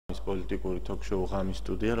პოლიტიკური ток-შოუ ღამის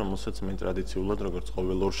სტუდია, რომელსაც მე ტრადიციულად როგორც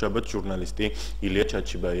ყოველ ორშაბათს ჟურნალისტი ილია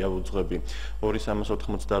ჩაჩიბაია ვუძღვები.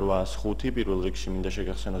 238805 პირველ რიგში მინდა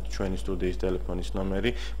შეგახსენოთ ჩვენი სტუდიის ტელეფონის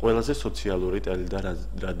ნომერი, ყველაზე სოციალური ტელე და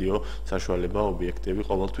რადიო საშუალება ობიექტივი.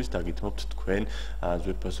 ყოველთვის დაგითმობთ თქვენ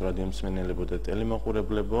ძვირფას რადიო მსმენელებო და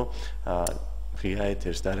ტელემაყურებლებო ღია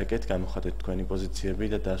ეთერს დარეკეთ, გამოხატეთ თქვენი პოზიციები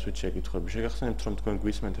და დასვით შეკითხვები. შეგახსენებთ, რომ თქვენ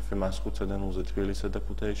გვისმენთ FM 105-დან 0-ზე თბილისსა და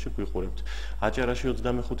ქუთაისში გვიყურებთ. აჭარაში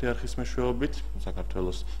 25 არხის მეშვეობით,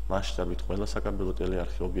 საქართველოს მასშტაბით ყველა საკაბელო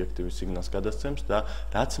ტელეარხი ობიექტივის სიგნალს გადასცემს და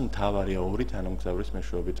რაც მთავარია ორი თანამგზავრის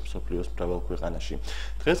მეშვეობით მსოფლიოს მრავალ ქვეყანაში.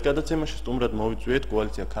 დღეს გადაცემაში სტუმრად მოვიწვიეთ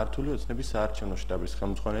კოალიცია ქართული ოცნების საარჩევნო შტაბის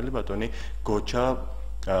ხელმძღვანელი ბატონი გოჩა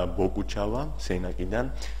ბოკუჩავა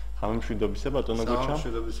სენაკიდან. Გამშვიდობისა ბატონო გოჩა.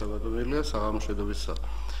 გამშვიდობისა ბატონო ილია,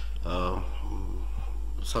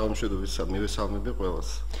 საღამშვიდობისა მივესალმები ყველას.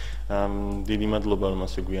 დიდი მადლობა რომ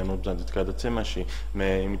ასე გვიანობდით გადაცემაში. მე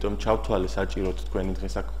იმიტომ ჩავთვალე საჭიროდ თქვენი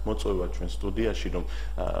დღეს აქ მოწვევა ჩვენ სტუდიაში, რომ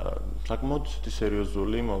საკმაოდ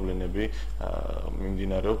სერიოზული მოვლენები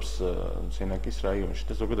მიმდინარეობს სენაკის რაიონში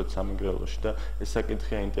და ზოგადად სამეგრელოში და ეს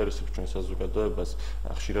საკითხი აინტერესებს ჩვენ საზოგადოებას.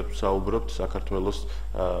 ხშირად ვსაუბრობთ საქართველოს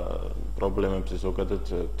პრობლემებზე, ზოგადად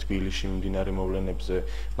თბილისში მიმდინარე მოვლენებზე,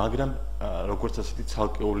 მაგრამ როგორც ასეთი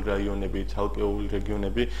ცალკეული რაიონები, ცალკეული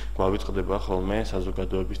რეგიონები გვავიწყდება ხოლმე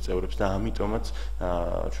საზოგადოების წევრებს და ამიტომაც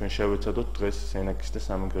ჩვენ შევეცადოთ დღეს სენაკის და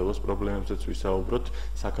სამეგრელოს პრობლემებზეც ვისაუბროთ,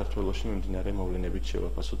 საქართველოში მიმდინარე მოვლენებით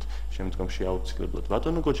შევაფასოთ შემდგომში აუცილებლად.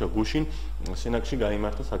 ბატონო გოჩა, გუშინ სენაკში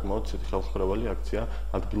გაიმართა საკმაოდ ცეთი ხალხმრავალი აქცია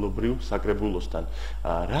ადგილობრივ საკრებულოსთან.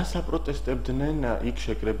 რა საპროტესტებდნენ იქ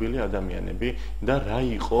შეკრებილი ადამიანები და რა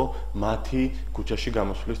იყო მათი ქუჩაში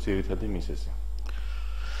გამოსვლის ძირითადი მიზეზი?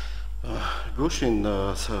 გუშინ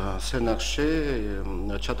სენაკში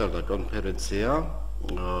ჩატარდა კონფერენცია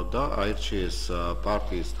და აირჩიეს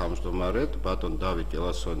პარტიის თავმჯდომარედ ბატონ დავით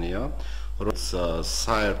ელასონია, რომელიც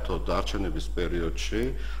საერთოდ არჩევნების პერიოდში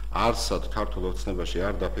არსად ქართულ ოცნებაში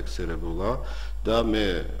არ დაფიქსირებულა და მე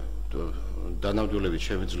დანამდვილებით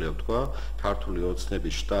შემიძლია ვთქვა, ქართული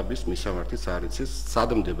ოცნების შტაბის მისამართის არ იცის,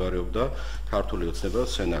 სად მდებარეობდა ქართული ოცნება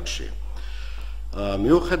სენაკში.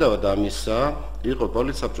 მიუხედავად ამისა, იყო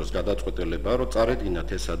პოლიცსაბჭოს გადაწყვეტილება, რომ წარედგინათ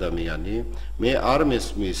ეს ადამიანი. მე არ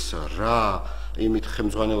მესმის რა იმით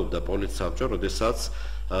ხელმძღვანელობდა პოლიცსაბჭო, როდესაც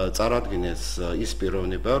წარადგინეს ის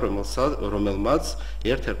პიროვნება, რომელმაც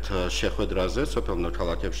ერთ-ერთ შეხვედრაზე სოფელ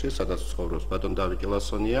მოქალაქეებში, სადაც ცხოვრობს ბატონ დავით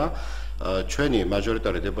ელასონია, ჩვენი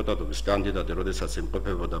მაჟორიტარი დეპუტატობის კანდიდატი, როდესაც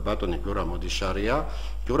იმყოფებოდა ბატონი გურა მოდიშარია,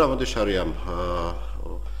 გურა მოდიშარიამ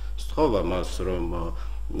სთხოვა მას, რომ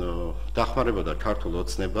დახმარებოდა ქართულ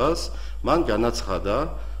ოცნებას, მან განაცხადა,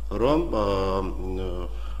 რომ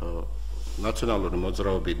ნაციონალური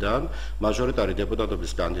მოძრაობიდან მაჟორიტარი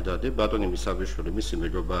დეპუტატობის კანდიდატი ბატონი მისაბიშვილი მისი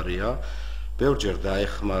მეგობარია, ბევრჯერ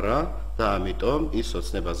დაეხმარა და ამიტომ ის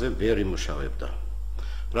ოცნებაზე ვერ იმუშავებდა.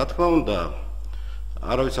 რა თქმა უნდა,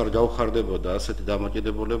 არავის არ გაუხარდებოდა ასეთი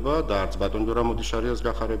დამოკიდებულება და არც ბატონ გურა მოდიშარიას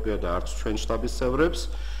გახარებია და არც ჩვენ შტაბის წევრებს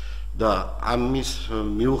და ამის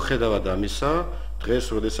მიუხედავად ამისა, დღეს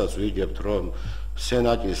როდესაც ვიგებთ, რომ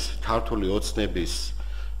სენაკის ქართული ოცნების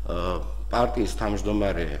პარტიის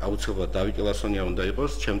თავმჯდომარე აუცილებლად დავით ელასონია უნდა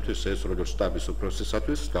იყოს, ჩემთვის ეს როგორც შტაბის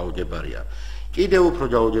უფროსისათვის გაუგებარია. კიდევ უფრო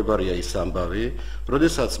გაუგებარია ის ამბავი,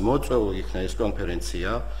 როდესაც მოწვეულ იქნა ეს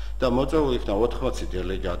კონფერენცია და მოწვეულ იქნა 80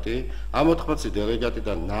 დელეგატი, ამ 80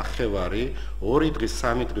 დელეგატიდან ნახევარი 2 დღის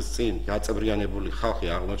 3 დღის წინ გაწევრიანებული ხალხი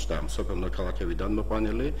აღმოჩნდა სოფელ მოქალაქეებიდან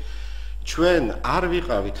მოყვანილი. ჩვენ არ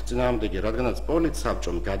ვიყავით წინააღმდეგი, რადგანაც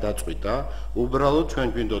პოლიცსაბჭომ გადაწყვიტა, უბრალოდ ჩვენ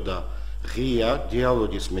გვინდოდა ღია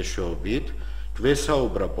დიალოგის მეშვეობით,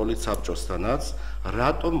 გვესაუბრა პოლიცსაბჭოსთანაც,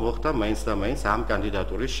 რატომ მოხდა მაინც და მაინც ამ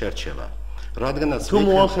კანდიდატურის შერჩევა. რადგანაც თუ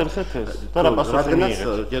მოახერხეთ ეს და რა პასუხი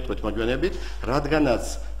მიიღეთ? გეტყვით მოგვიანებით, რადგანაც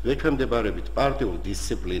ვექვემდებარებით პარტიულ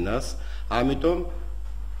დისციპლინას, ამიტომ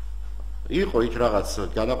იყო იქ რაღაც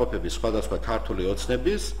განაყოფები სხვადასხვა ქართული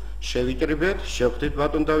ოცნების, შევიკრიბეთ, შევხვდით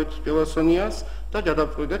ბატონ დავით ელასონიას და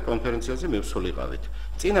გადავწყვიტეთ კონფერენციაზე მივსულიყავით.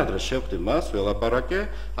 წინა დღეს შევხვდი მას, ველაპარაკე,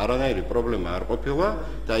 არანაირი პრობლემა არ ყოფილა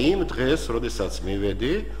და იმ დღეს, როდესაც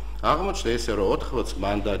მივედი, აღმოჩნდა ესე, რომ 80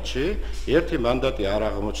 მანდატში ერთი მანდატი არ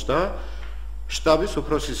აღმოჩნდა შტაბის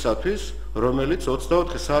უფროსისათვის, რომელიც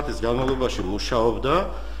 24 საათის განმავლობაში მუშაობდა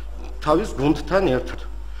თავის გუნდთან ერთად.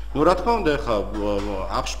 Ну, რა თქმა უნდა, ხა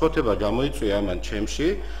აღშფოთება გამოიწვია ამან ჩემში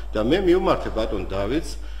და მე მივმართე ბატონ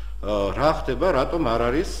დავითს, რა ხდება, რატომ არ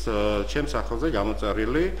არის ჩემს სახელზე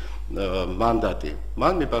გამოწერილი მანდატი.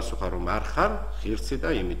 მან მიპასუხა, რომ არ ხარ ღირსი და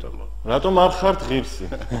იმიტომ. რატომ არ ხართ ღირსი?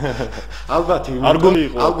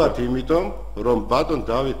 ალბათ იმიტომ, რომ ბატონ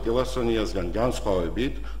დავით კილასონიასგან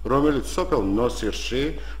განსხვავებით, რომელიც სოფელ ნოსირში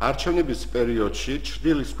არჩევნების პერიოდში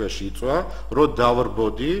ჩრდილის ქვეშ იწვა, რომ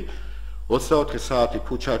დავრბოდი 24 საათი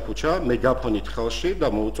ქუჩა მეგაფონით ხელში და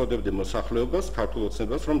მოუწოდებდი მოსახლეობას ქართულ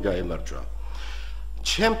ოცნებას რომ გაემარჯვა.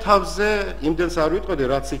 ჩემ თავზე იმდენს არ ვიტყოდი,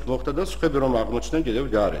 რაც იქ მოხდა და სხვები რომ აღმოჩნდნენ კიდევ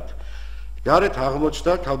გარეთ. გარეთ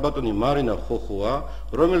აღმოჩნდა ქალბატონი მარინა ხოხუა,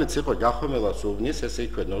 რომელიც იყო გახომელას უბნის, ესე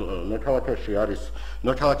იქვე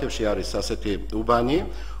ნოქალაქებში არის ასეთი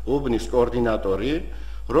უბნის კოორდინატორი,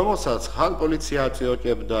 რომელსაც ხან პოლიცია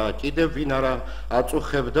აწიოკებდა, კიდევ ვინ არა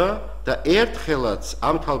აწუხებდა და ერთხელაც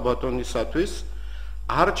ამ ქალბატონისათვის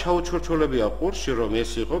არ ჩაუჩურჩულებია ყურში, რომ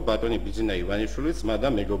ეს იყო ბატონი ბიძინა ივანიშვილის ძმა და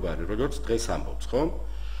მეგობარი, როგორც დღეს ამბობს, ხო?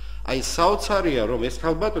 აი საოცარია, რომ ეს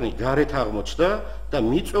ქალბატონი გარეთ აღმოჩნდა და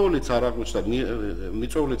მიწვეულიც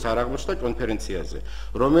არ აღმოჩნდა კონფერენციაზე,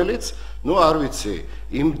 რომელიც, არ ვიცი,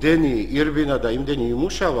 იმდენი ირბინა და იმდენი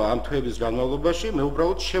იმუშავა ამ თვეების განმავლობაში, მე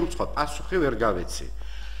უბრალოდ შემწყვა პასუხი ვერ გავეცი.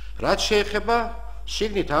 რაც შეეხება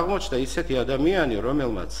შიგნით აღმოჩნდა ისეთი ადამიანი,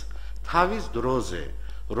 რომელმაც თავის დროზე,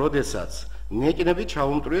 როდესაც ნეკნები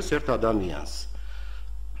ჩაუმტვრიეს ერთ ადამიანს,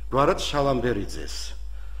 გვარად შალამბერიძეს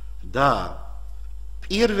და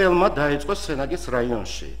პირველმა დაიწყო სენაკის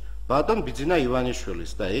რაიონში ბატონ ბიძინა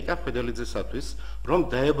ივანიშვილის და ეკა ხვედელიძესათვის, რომ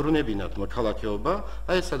დაებრუნებინათ მოქალაქეობა,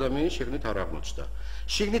 ეს ადამიანი შიგნით არ აღმოჩნდა.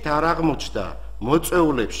 შიგნით არ აღმოჩნდა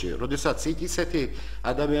მოწვეულებში, როდესაც ისეთი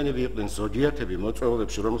ადამიანები იყვნენ ზოგიერთები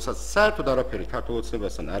მოწვეულებში, რომელსაც საერთოდ არაფერი ქართულ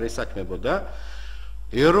ოცნებასთან არ ესაქმებოდა,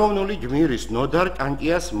 ეროვნული გმირის ნოდარ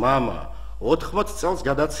კანკიას მამა, 80 წელს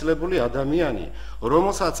გადაცილებული ადამიანი,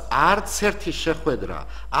 რომელსაც არც ერთი შეხვედრა,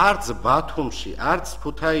 არც ბათუმში, არც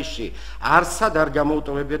ქუთაისში, არცად არ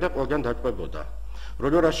გამოუტოვებია და ყველგან დაკვებოდა.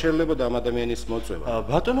 როგორ შეიძლება ამ ადამიანის მოწვევა?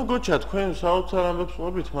 ბატონო გოჩა, თქვენ საოცარ ამბებს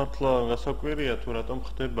ყვებით, მართლა გასაკვირია თუ რატომ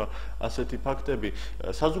ხდება ასეთი ფაქტები.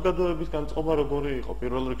 საზოგადოების განწყობა როგორი იყო?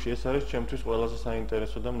 პირველ რიგში ეს არის ჩემთვის ყველაზე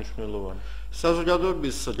საინტერესო და მნიშვნელოვანი.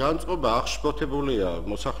 საზოგადოების განწყობა აღშფოთებულია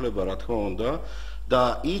მოსახლეობა, რა თქმა უნდა.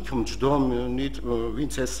 და იქ მჯდომნით,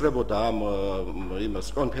 ვინც ესწრებოდა ამ იმას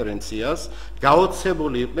კონფერენციას,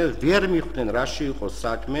 გაოცებული იყვნენ, ვერ მიხვდნენ რაში იყო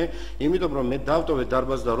საქმე, იმიტომ რომ მე დავტოვე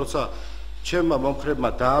დარბაზს და როცა ჩემმა მომხრებმა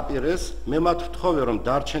დააპირეს, მე მათ ვთხოვე რომ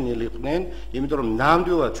დარჩენილიყვნენ, იმიტომ რომ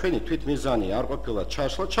ნამდვილად ჩვენი თვითმიზანი არ ყოფილა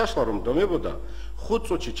ჩაშლა რომ დომებოდა, 5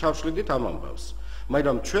 წუთში ჩავშლიდით ამ ამბავს.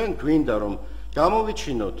 მაგრამ ჩვენ გვინდა რომ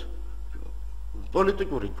გამოვიჩინოთ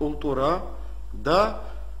პოლიტიკური კულტურა და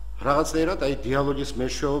რაღაცნაირად აი დიალოგის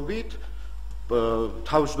მეშვეობით,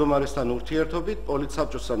 თავმჯდომარესთან ურთიერთობით,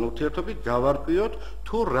 პოლიცსაბჭოსთან ურთიერთობით გავარკვიოთ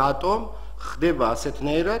თუ რატომ ხდება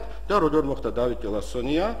ასეთნაირად და როგორ მოხდა დავით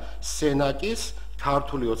კილასონია სენაკის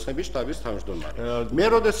ქართული ოცნების შტაბის თავმჯდომარე. მე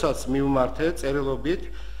როდესაც მივმართე წერილობით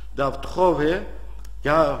და ვთხოვე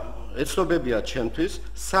ეცნობებია ჩემთვის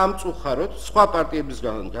სამწუხაროდ სხვა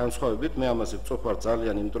პარტიებისგან განსხვავებით, მე ამაზე ვწუხარ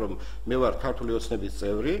ძალიან, იმიტომ რომ მე ვარ ქართული ოცნების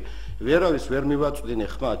წევრი, ვერავის ვერ მივაწვდინე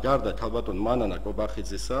ხმა გარდა ქალბატონ მანანა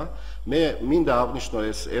კობახიძისა. მე მინდა აღნიშნო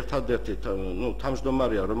ეს ერთადერთი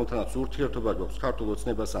თავმჯდომარეა, რომელთანაც ურთიერთობა გვაქვს ქართულ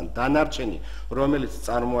ოცნებასთან, დანარჩენი, რომელიც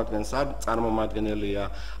წარმოადგენს ან წარმომადგენელია,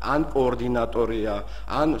 ან კოორდინატორია,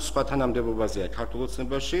 ან სხვა თანამდებობაზეა ქართულ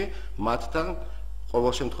ოცნებაში, მათთან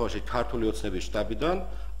ყოველ შემთხვევაში ქართული ოცნების შტაბიდან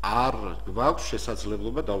არ გვაქვს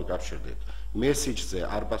შესაძლებლობა დავუკავშირდეთ. მესიჯზე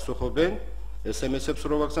არ პასუხობენ, SMS-ებს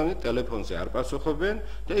რო ვაგზავნით, ტელეფონზე არ პასუხობენ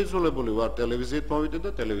და იზოლებული ვარ ტელევიზიით მოვიდე და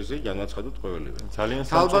ტელევიზიით განაცხადოთ ყოველივე. ძალიან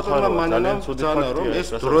სამწუხაროა, ძალიან ცუდი ფაქტია, ეს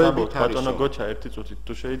დროებით არის. ბატონო გოჩა, ერთი წუთით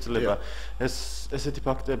თუ შეიძლება, ესეთი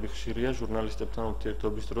ფაქტები ხშირია ჟურნალისტებთან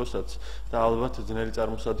ურთიერთობის დროსაც და ალბათ ძნელი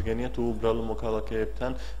წარმოსადგენია თუ უბრალო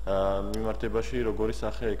მოქალაქეებთან მიმართებაში როგორი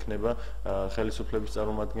სახე ექნება ხელისუფლების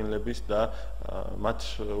წარმომადგენლების და მათ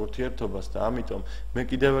ურთიერთობას და ამიტომ მე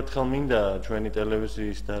კიდევ ერთხელ მინდა ჩვენი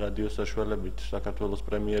ტელევიზიის და რადიოს საშუალებით საქართველოს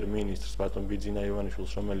პრემიერ-მინისტრს ბატონ ბიძინა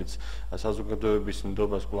ივანიშვილს, რომელიც საზოგადოების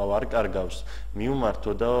ნდობას კვლავ არ კარგავს,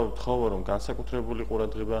 მიუმართო და ვთხოვო, რომ განსაკუთრებული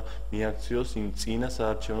ყურადღება მიაქციოს იმ წინა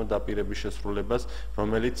საარჩევნო დაპირების შესრულებას,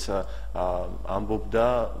 რომელიც ამბობდა,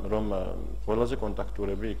 რომ ყველაზე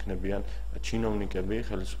კონტაქტურები იქნებიან ჩინოვნიკები,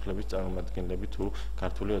 ხელისუფლების წარმომადგენლები თუ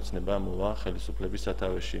ქართული ოცნება მოვა ხელისუფლების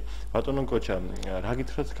სათავეში. ბატონო გოჩა, რა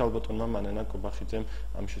გითხრათ ქალბატონმა მანანა კობახიძემ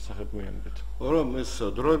ამ შესახებ გვიანებით? რომ ეს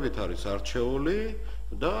დროებით არის არჩევნები არჩეული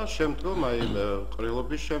და შემდგომ აი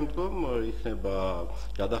ყრილობის შემდგომ იქნება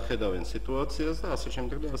გადახედავენ სიტუაციას და ასე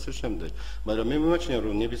შემდეგ და ასე შემდეგ. მაგრამ მე მიმაჩნია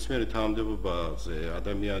რომ ნებისმიერი თანამდებობაზე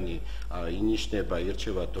ადამიანი ინიშნება,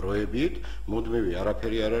 ირჩევა დროებით, მუდმივი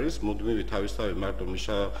არაფერი არ არის, მუდმივი თავისთავად მარტო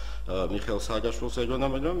მიხეილ სააკაშვილს ეძღვნა,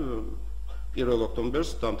 მაგრამ 1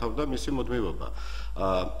 ოქტომბერს დამთავრდა მისი მუდმივობა.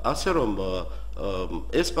 ასე რომ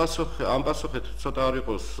ეს ამ პასუხით ცოტა არ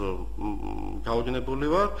იყოს გაუგნებული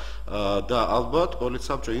ვარ და ალბათ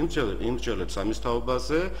პოლიცსაბჭო იმსჯელებს ამის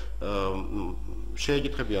თაობაზე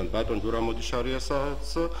შეეკითხებიან ბატონ გურამოდიშარიასაც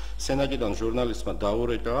სენაკიდან ჟურნალისტმა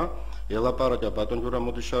დაურეკა ელაპარაკა ბატონ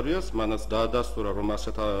გურამოდიშარიას მანაც დაადასტურა რომ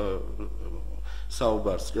ასეთ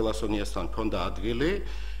საუბარს გელასონიასთან ჰქონდა ადგილი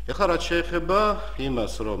ეხლა რაც შეეხება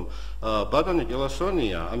იმას რომ ბატონი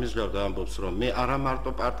გელასონია ამის გარდა ამბობს რომ მე არა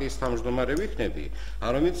მარტო პარტიის თავმჯდომარე ვიქნები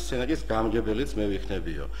არამედ სენაკის გამგებელიც მე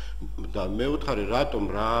ვიქნებიო და მე ვუთხარი რატომ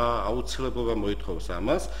რა აუცილებლობა მოითხოვს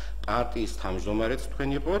ამას პარტიის თავმჯდომარეც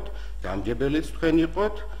თქვენ იყოთ გამგებელიც თქვენ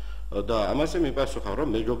იყოთ და ამაზე მიპასუხა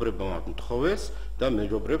რომ მეგობრებმა მთხოვეს და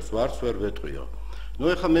მეგობრებს ვარც ვერ ვეტყვიო ну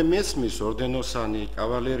ეხლა მე მესმის ორდენოსანი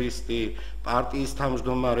კავალერისტი პარტიის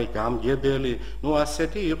თავმჯდომარე გამგებელი ну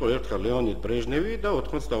ასეთი იყო ერთხელ ლეონიდ ბრეჟნევი და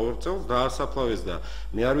 82 წელს დაასაფლავეს და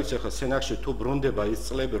მე არ ვიცი ეხლა სენაკში თუ ბრუნდება ის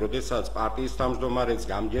წლები როდესაც პარტიის თავმჯდომარეც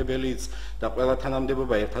გამგებელიც და ყველა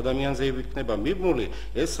თანამდებობა ერთ ადამიანზე იქნება მიბმული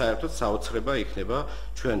ეს საერთოდ საოცრება იქნება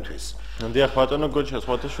ჩვენთვის დიახ ბატონო გოჩა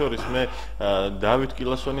სხვათა შორის მე დავით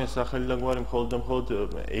კილასონიას სახელი და გვარი მხოლოდ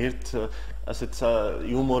ერთ ასეთ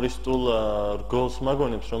იუმორისტულ რგოლს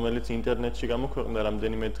მაგონებს რომელიც ინტერნეტში გამოქვეყნდა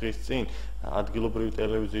რამდენიმე დღის წინ ადგილობრივი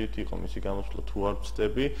ტელევიზიით იყო მისი გამოსვლა თუ არ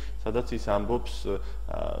ვწდები სადაც ის ამბობს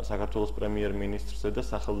საქართველოს პრემიერ-მინისტრზე და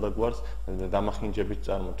სახელდაგვარს დამახინჯებით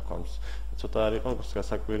წარმოთქვამს ცოტა არ იყო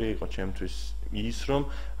გასაკვირი იყო ჩემთვის ის რომ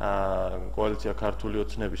კოალიცია ქართული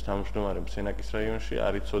ოცნების თავმჯდომარემ სენაკის რაიონში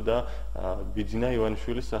არ იცოდა ბიძინა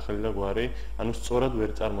ივანიშვილის სახელი და გვარი ანუ სწორად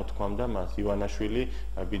ვერ წარმოთქვამდა მას ივანაშვილი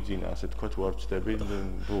ბიძინა ასე თქვა თუ არ ვწდები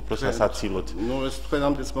უფრო სასაცილოდ ну ეს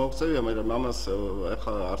თქვენამდეც მოუღწევია მაგრამ ამას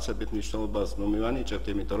ახლა არცებით მნიშვნელობას მომივანიჭებთ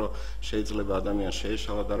იმიტომ რომ შეიძლება ადამიანს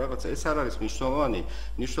შეეშალა და რაღაც ეს არ არის მნიშვნელოვანი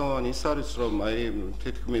ის არის რომ აი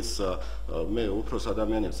თითქმის მე უფროს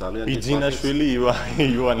ადამიანებს ძალიან ბიძინაშვილი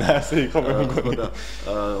ივანა ასე იყო მე მგონი და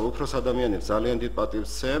უფროს ადამიანებს ძალიან დიდ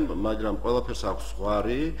პატივს ვცემ მაგრამ ყველაფერს აქვს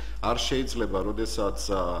ზღვარი არ შეიძლება როდესაც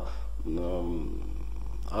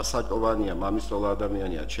ასაკოვანია მამისოლა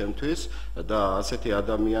ადამიანია ჩემთვის და ასეთი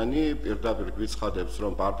ადამიანი პირდაპირ გვიცხადებს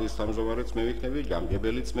რომ პარტიის თავმჯდომარეც მე ვიქნები,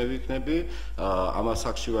 გამგებელიც მე ვიქნები, ამას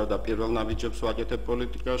აქში ვარ და პირველ ნაბიჯებს ვაკეთებ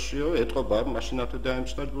პოლიტიკაშიო, ეტყობა მაშინათვე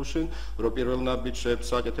დაემჩნდა გუშინ, რომ პირველ ნაბიჯებს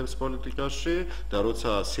აკეთებს პოლიტიკაში და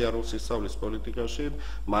როცა სიარულს ისწავლის პოლიტიკაში,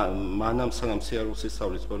 მანამ სანამ სიარულს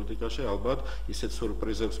ისწავლის პოლიტიკაში, ალბათ ისეთ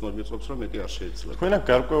სურპრიზებს მოგიწყობს, რომ მეტი არ შეიძლება. თქვენ აქ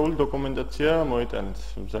გარკვეული დოკუმენტაცია მოიტანეთ,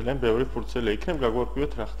 ძალიან ბევრი ფურცელი იქნებ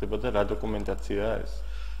გაგვარკვიოთ რა ხდება და რა დოკუმენტაცია არის?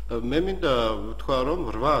 მე მინდა ვთქვა რომ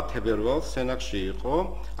 8 თებერვალს სენაკში იყო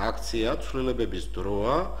აქცია ცვლილებების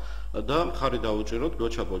დროა და მხარი დაუჭიროთ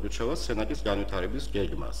გოჩა ბოკუჩავას სენაკის განვითარების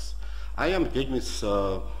გეგმას. აი ამ გეგმის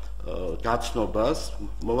გაცნობას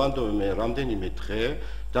მოვანდოვე რამდენიმე დღე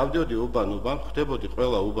დავდიოდი უბან ხვდებოდი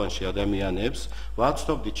ყველა უბანში ადამიანებს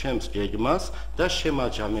ვაცნობდი ჩემს გეგმას და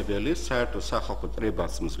შემაჯამებელი საერთო სახალხო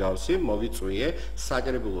კრებას მსგავსი მოვიწვიე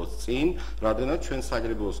საკრებულოს წინ რადგანაც ჩვენ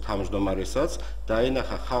საკრებულოს თავმჯდომარესაც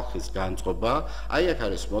დაენახა ხალხის განწყობა აი აქ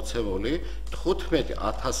არის მოცემული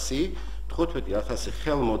 15000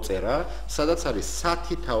 ხელმოწერა სადაც არის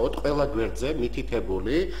სათითაოდ ყველა გვერდზე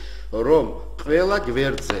მითითებული რომ ყველა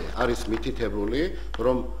გვერდზე არის მითითებული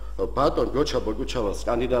რომ ბატონ გოჩა ბოკუჩავას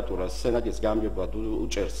კანდიდატურას სენაკის გამგებლად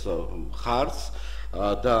უჭერს ხარს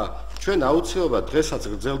და ჩვენ აუცილებლად დღესაც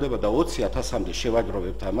გრძელდება და 20000-მდე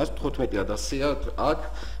შევაგროვებთ ამას 15000-ია აქ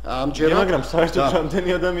ამჯერად მაგრამ საერთოდ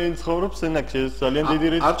რამდენი ადამიანი ცხოვრობს სენაკში ეს ძალიან დიდი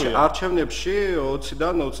რიცხვია არჩევნებში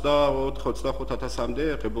 20-დან 24-25000-მდე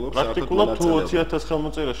ღებულობს პრაქტიკულად თუ 20000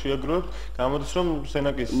 ხელმოწერა შეაგროვებთ გამოდის რომ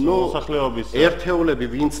სენაკის მოსახლეობის ერთეულები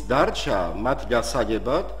ვინც დარჩა მათ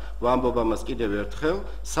გასაგებად ვამბობ ამას კიდევ ერთხელ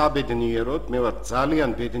საბედნიეროდ მე ვარ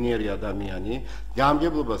ძალიან ბედნიერი ადამიანი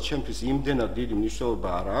გამგებლობას ჩემთვის იმდენად დიდი მნიშვნელობა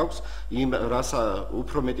არ აქვს იმ რასაც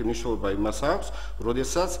უფრო მეტი მნიშვნელობა იმას აქვს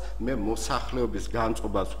როდესაც მე მოსახლეობის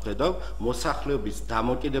განწყობას ვხედავ მოსახლეობის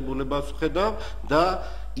დამოკიდებულებას ვხედავ და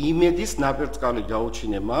იმედის ნაპერწკალი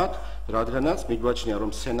გაუჩინე მათ რადგანაც მიგვაჩნია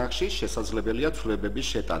რომ სენაკში შესაძლებელია ცვლილებების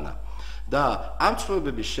შეტანა და ამ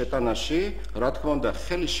ცვლილებების შეტანაში, რა თქმა უნდა,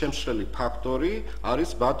 ხელის შემშლელი ფაქტორი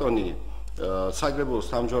არის ბატონი საკრებულოს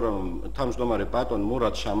თავმჯდომარე ბატონ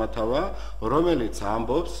მურად შამათავა, რომელიც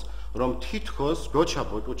ამბობს, რომ თითქოს Gocha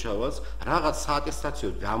Bokuchavas რაღაც საატესტაციო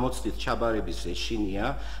გამოცდით ჩაბარების ეშინია,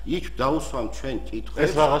 იქ დაუსვამ ჩვენ კითხვებს.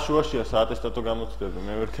 ეს რაღაც შუაშია საატესტატო გამოცდები,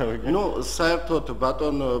 მე ვერ გავიგე. ნუ საერთოდ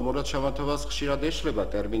ბატონ მურატ შამათოვას ხშირად ეშლება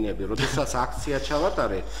ტერმინები, როდესაც აქცია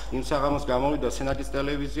ჩავატარე, იმ საღამოს გამოვიდა სენაკის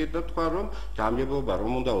ტელევიზიით და თქვა რომ გამგებლობა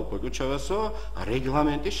რომ უნდაო Bokuchavas-ო,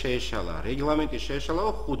 რეგლამენტი შეეშალა. რეგლამენტი შეეშალაო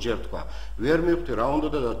ხუჯერ თქვა. ვერ მივხვდი რა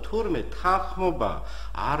უნდოდა და თურმე თანხმობა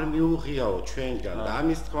არ მიუღიაო ჩვენგან და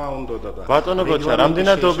ამის თქმა უნდოდა და ბატონო Gocha,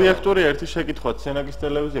 რამდენად ობიექტური ერთი შეკითხვაა სენაკის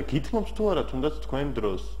ტელევიზია გითმობს თუ არა თუნდაც თქვენ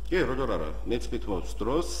დროს? კი, როგორ არა, მეც მითმობს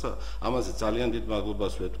დროს, ამაზე ძალიან დიდ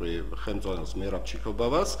მადლობას ვეტყვი ხელმძღვანელს მერაბ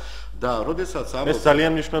ჩიქობავას და როდესაც ეს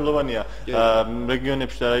ძალიან მნიშვნელოვანია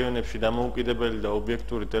რეგიონებში და რაიონებში დამოუკიდებელი და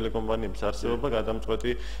ობიექტური ტელეკომპანიების არსებობა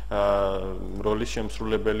გადამწყვეტი როლის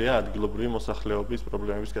შემსრულებელია ადგილობრივი მოსახლეობის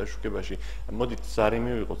პრობლემების გაშუქებაში. მოდით ზარი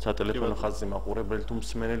მივიღოთ სატელეფონო ხაზზე მაყურებელი თუ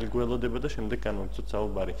მსმენელი გველოდება და შემდეგ განვაგრძოთ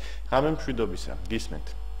საუბარი. ღამე მშვიდობისა, გისმენთ.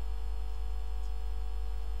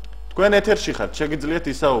 თქვენ ეთერში ხართ, შეგიძლიათ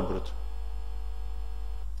ისაუბროთ.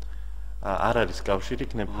 არ არის კავშირი,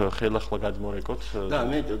 იქნებ ხელახლა გადმორეკოთ. და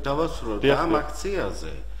მე დავასრულებ ამ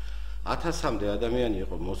აქციაზე 1000-მდე ადამიანი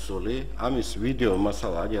იყო მოსული, ამის ვიდეო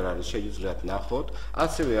მასალა აგერ არის, შეგიძლიათ ნახოთ,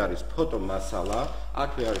 ასევე არის ფოტო მასალა,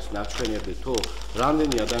 აქვე არის ნაჩვენები თუ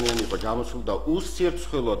რამდენი ადამიანი იყო გამოსული და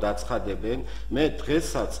უსცირცხვილოდ აცხადებენ, მე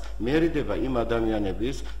დღესაც მერიდება იმ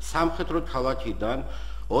ადამიანების სამხედრო ქალაქიდან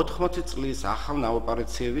 80 წლის ახალ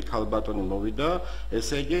ნაოპერაციები ქალბატონი მოვიდა,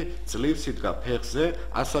 ესე იგი ძლივს იდგა ფეხზე,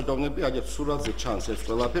 ასაგონები აგერ სურათზე ჩანს ეს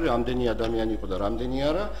ყველაფერი, რამდენი ადამიანი იყო და რამდენი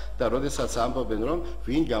არა და როდესაც ამბობენ რომ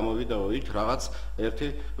ვინ გამოვიდაო იქ რაღაც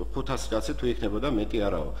 1-500 კაცი თუ იქნებოდა მეტი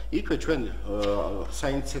არაო. იქვე ჩვენ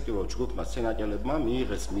საინიციატივო ჯგუფმა სენაკელებმა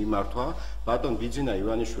მიიღეს მიმართვა ბატონ ბიძინა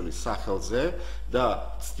ივანიშვილის სახელზე და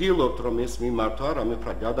ვცდილობთ რომ ეს მიმართვა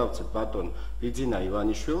რამეფრად გადავწეთ ბატონ ბიძინა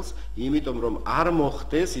ივანიშვილს, იმიტომ რომ არ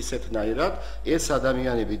მოხდეს ისეთნაირად ეს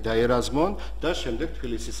ადამიანები დაერაზმონ და შემდეგ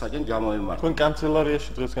თბილისისაკენ გამოემართონ. თქვენ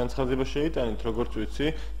კანცელარიაში დღეს განცხადება შეიტანით, როგორც ვიცი,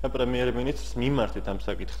 და პრემიერ-მინისტრს მიმართეთ ამ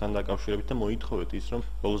საკითხთან დაკავშირებით და მოითხოვეთ ის, რომ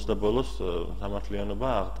ბოლოს და ბოლოს სამართლიანობა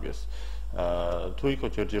აღდგეს. თუ იყო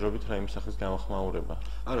ჯერჯერობით რა იმ სახის გამოხმაურება?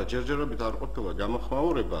 არა, ჯერჯერობით არ ყოფილა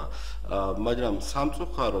გამოხმაურება, მაგრამ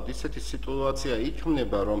სამწუხაროდ ისეთი სიტუაცია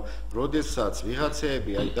იქმნება, რომ როდესაც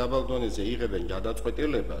ვიღაცეები აი დაბალ დონეზე იღებენ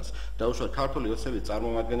გადაწყვეტილებას, დაუშვათ ქართული ოცნების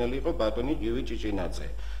წარმომადგენელი იყო ბატონი გივი ჭიჭინაძე,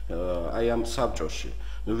 აი ამ საბჭოში.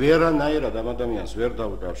 ვერანაირად ამ ადამიანს ვერ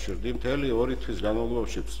დავუკავშირდი, მთელი 2 თვის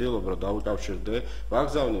განმავლობაში ვცდილობ რომ დავუკავშირდე,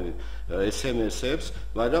 ვაგზავნე SMS-ებს,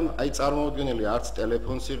 მაგრამ აი წარმომადგენელი არც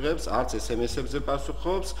ტელეფონს იღებს, არც SMS-ებზე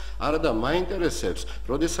პასუხობს, არა და მაინტერესებს,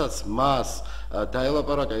 როდესაც მას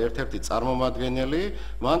დაელაპარაკა ერთ-ერთი წარმომადგენელი,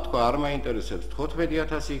 მან თქვა არ მაინტერესებს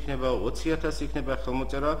 15,000 იქნება, 20,000 იქნება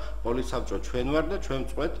ხელმოწერა, პოლიცაბჭო ჩვენ ვარ და ჩვენ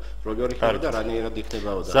წვეთ როგორი ხარ და რანაირად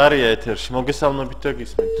იქნებაო და ზარია ეთერში, მოგესალმებით და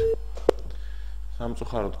გისმენთ.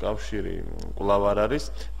 სამწუხაროდ კავშირი კვლავ არ არის.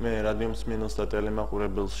 მე რადიო მსმენელს და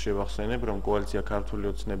ტელემაყურებელს შევახსენებ, რომ კოალიცია ქართული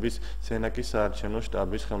ოცნების სენაკის საარჩევნო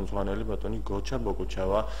შტაბის ხელმძღვანელი ბატონი Gocha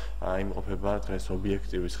Bokучава იმყოფება დღეს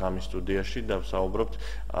ობიექტივის ღამის სტუდიაში და ვსაუბრობთ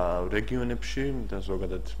რეგიონებში და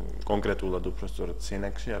ზოგადად კონკრეტულად უпростоრად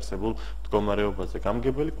სენაკში არსებულ მდგომარეობაზე.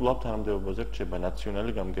 გამგებელი კვლავ თანამდებობაზე რჩება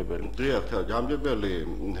ნაციონალი გამგებელი. დიახ, გამგებელი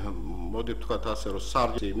მოდი ვთქვათ ასე რომ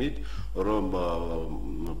სარგიმით რომ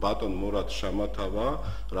ბატონ მურატ შამათავა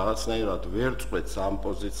რაღაცნაირად ვერ წყვეტს ამ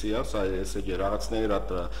პოზიციას, აი ესე იგი რაღაცნაირად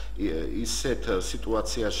ისეთ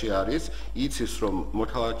სიტუაციაში არის, იცის რომ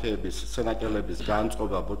მოქალაქეების, სენაკელების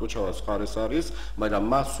განწყობა Bokuchavas მხარეს არის, მაგრამ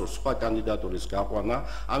მას სურს სხვა კანდიდატურის გაყვანა,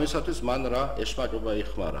 ამისათვის მან რა ეშმაკობა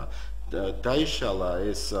იხმარა. დაიშალა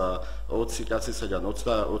ეს 20 კაცისაგან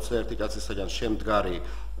 21 კაცისაგან შემდგარი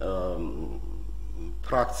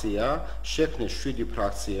ფრაქცია, შექმნეს 7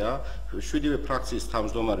 ფრაქცია, 7 ფრაქციის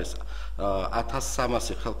თავმჯდომარეს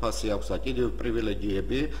 1300 ხელფასი აქვს და კიდევ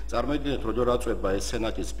პრივილეგიები. წარმოიდგინეთ, როგორ აწვება ეს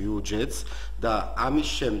სენაკის ბიუჯეტს და ამის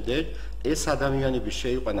შემდეგ ეს ადამიანები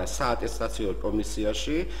შეიყვანა საატესტაციო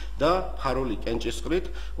კომისიაში და ფარული კენჭისყრით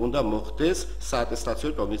უნდა მოხდეს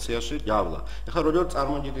საატესტაციო კომისიაში გავლა. ეხლა როგორ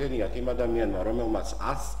წარმოგიდგენიათ იმ ადამიანმა, რომელმაც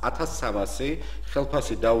 1300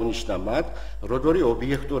 ხელფასი დაუნიშნა მათ, როგორი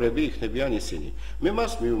ობიექტურები იქნებიან ისინი. მე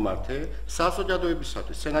მას მივმართე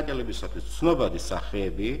საზოგადოებისათვის, სენაკელებისათვის ცნობადი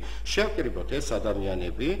სახეები, შევკრიბოთ ეს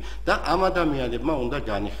ადამიანები და ამ ადამიანებმა უნდა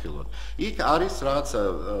განიხილოთ. იქ არის რაღაც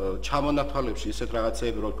ჩამონათვალებში ისეთ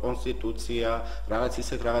რაღაცეები, რომ კონსტიტუცია, რაღაც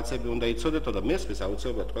ისეთ რაღაცები უნდა იცოდეთო და მესმის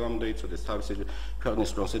აუცილებლად ყველამ უნდა იცოდეს თავისი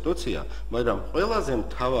ქვეყნის კონსტიტუცია, მაგრამ ყველაზე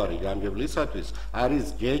მთავარი გამგებლისათვის არის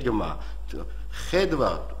გეგმა,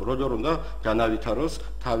 ხედვა, როგორ უნდა განავითაროს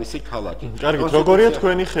თავისი ქალაქი. კარგი, როგორია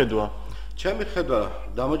თქვენი ხედვა? ჩემი ხედვა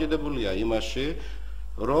დამოკიდებულია იმაში,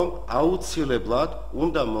 რომ აუცილებლად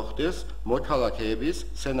უნდა მოხდეს მოქალაქეების,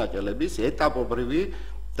 სენაკელების ეტაპობრივი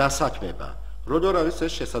დასაქმება. Როდესაც არის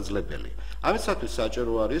ეს შესაძლებელი. ამისათვის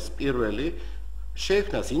საჭირო არის პირველი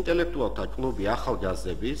შეიქმნას ინტელექტუალთა კლუბი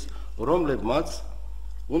ახალგაზრდების, რომლებმაც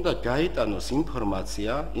უნდა გაიტანოს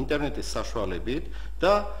ინფორმაცია ინტერნეტის საშუალებით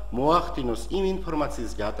და მოახდინოს იმ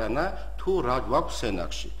ინფორმაციის გატანა, თუ რა გვაქვს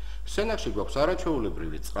სენაკში. სენაკში გვაქვს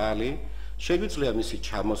არაჩვეულებრივი წყალი, შეგვიძლია მისი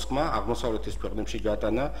ჩამოსხმა აღმოსავლეთის ქვეყნებში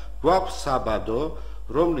გატანა, გვაქვს საბადო,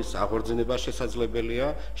 რომლის აღორძინება შესაძლებელია,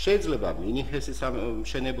 შეიძლება მინიხესის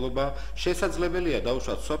მშენებლობა, შესაძლებელია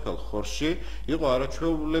დაუშვათ სოფელ ხორში, იყო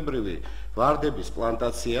არაჩვეულებრივი ვარდების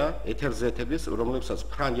პლანტაცია, ეთერზეთების, რომლებსაც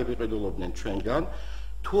ფრანგები ყიდულობდნენ ჩვენგან,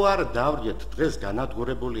 თუ არ დავდგეთ დღეს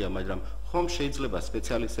განადგურებულია, მაგრამ ხომ შეიძლება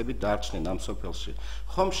სპეციალისტები დარჩნენ ამ სოფელში,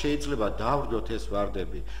 ხომ შეიძლება დავდგოთ ეს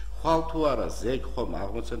ვარდები, ხვალ თუ არა ზეგ ხომ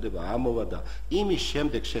აღმოცენდება ამოვა და იმის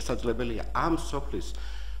შემდეგ შესაძლებელია ამ სოფლის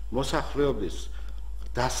მოსახლეობის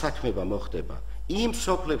დასაქმება მოხდება. იმ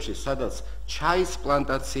სოფლებში, სადაც ჩაის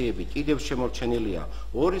პლანტაციები კიდევ შემორჩენილია,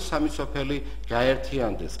 2-3 სოფელი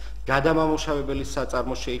გაერთიანდეს, გადამამუშავებელი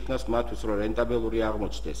საწარმო შეიქმნას მათთვის, რომ რენტაბელური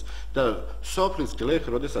აღმოჩნდეს და სოფლის გლეხი,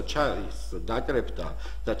 როდესაც ჩაის დაკრებდა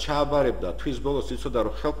და ჩააბარებდა, თვის ბოლოს იცოდა,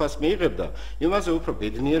 რომ ხელფას მიიღებდა, იმაზე უფრო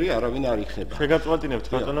ბედნიერი არავინ არ იქნება. შეგაწყვეტინებთ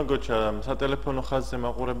ბატონო გოჩა, სატელეფონო ხაზზე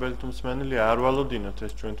მაყურებელი თუ მსმენელი არ ვალოდინოთ,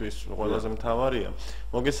 ეს ჩვენთვის ყველაზე მთავარია.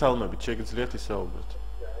 მოგესალმებით, შეგიძლიათ ისაუბროთ.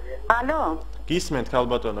 Алло. გისმენთ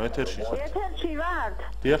ქალბატონო, ეთერში ხართ? ეთერში ვართ.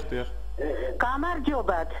 დიახ, დიახ.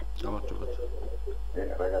 გამარჯობათ. გამარჯობათ.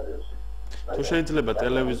 თუ შეიძლება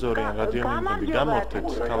ტელევიზორი ან რადიო მიმღები გამორთეთ,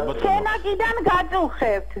 ქალბატონო. სენაკიდან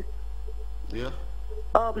გაწუხებთ. დიახ.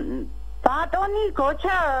 ბატონი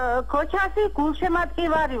გოჩასი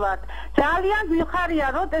გულშემატკივარი ვართ. ძალიან გვიხარია,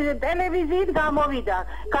 რომ ტელევიზიით გამოვიდა.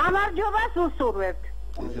 გამარჯობას უსურვებთ.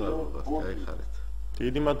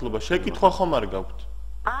 დიდი მადლობა. შეკითხვა ხომ არ გაქვთ?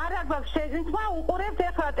 არა გვაქვს შეკითხვა, უყურებთ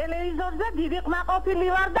ახლა ტელევიზორს და დიდი ყმაყოფილი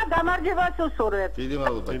ვარ და გამარჯვებას უსურვებთ. დიდი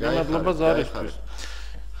მადლობა. დიდი მადლობა ზარისთვის.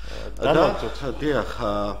 დიახ,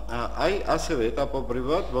 აი ასევე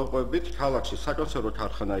ეტაპობრივად მოყვებით ქალაქში საკონსერვო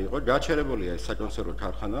ქარხანა იყო, გაჩერებულია ეს საკონსერვო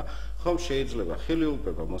ქარხანა, ხომ შეიძლება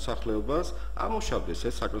ხილიუპება მოსახლეობას ამუშავდეს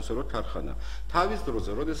ეს საკონსერვო ქარხანა. თავის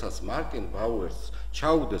დროზე, როდესაც მარტინ ბაუერს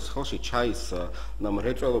ჩაუდეს ხელში ჩაის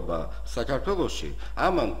მრეწველობა საქართველოში,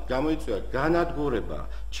 ამან გამოიწვია განადგურება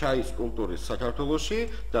ჩაის კულტურის საქართველოში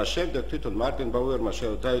და შემდეგ თვითონ მარტინ ბაუერმა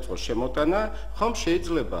დაიწყო შემოტანა, ხომ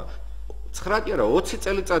შეიძლება 9 არა 20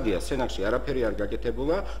 წელიწადია სენაკში არაფერი არ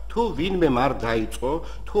გაკეთებულა, თუ ვინმე არ დაიწყო,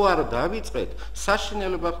 თუ არ დავიწყეთ,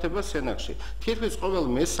 საშინელება ხდება სენაკში. თითქმის ყოველ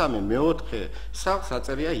მესამე, მეოთხე სახლს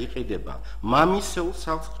აწერია იყიდება. მამისეულ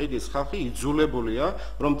სახლს ყიდის ხალხი, იძულებულია,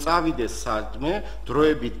 რომ წავიდეს საქმე,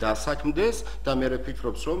 დროებით დასაქმდეს და მე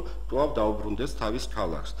ვფიქრობს, რომ კვლავ დაუბრუნდეს თავის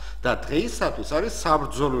ქალაქს. და დღეისათვის არის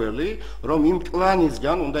საბრძოლველი, რომ იმ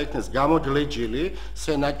კლანისგან უნდა იქნეს გამოგლეჯილი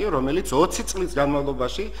სენაკი, რომელიც 20 წლის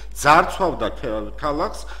განმავლობაში ძარცვავდა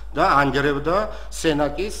ქალაქს და ანგრევდა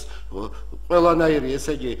სენაკის ყველანაირი,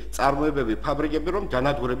 ესე იგი, წარმოებები, ფაბრიკები, რომ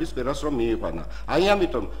განადგურების პირას რომ მიიყვანა. აი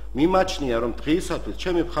ამიტომ მიმაჩნია, რომ დღეისათვის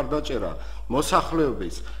ჩემი მხარდაჭერა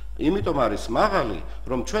მოსახლეობის იმიტომ არის მაღალი,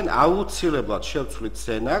 რომ ჩვენ აუცილებლად შევცვლით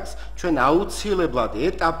სენაკს, ჩვენ აუცილებლად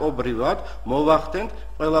ეტაპობრივად მოვახდენთ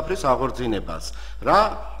ყველაფრის აღორძინებას. რა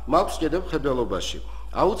მაქვს კიდევ ხედველობაში?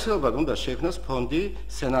 აუცილებლად უნდა შექმნას ფონდი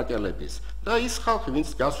სენაკელების და ის ხალხი, ვინც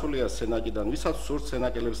გასულია სენაკიდან, ვისაც სურთ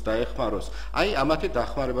სენაკელებს დაეხმაროს, აი ამათი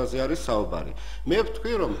დახმარებაზე არის საუბარი. მე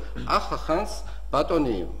ვთქვი, რომ ახლა ხანს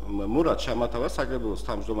ბატონი მურატ შამათავა საგრებულოს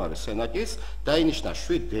თავმჯდომარე სენაკის დაინიშნა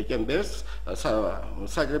 7 დეკემბერს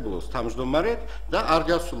საგრებულოს თავმჯდომარედ და არ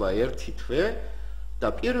გასულა 1 თვე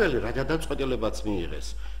და პირველი რა გადაწყვეტილებაც მიიღეს.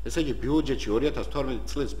 ესე იგი ბიუჯეტში 2012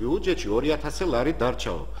 წლის ბიუჯეტში 2000 ლარი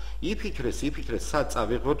დარჩაო. იფიქრეს, სად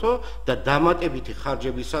წავიღოთო და დამატებითი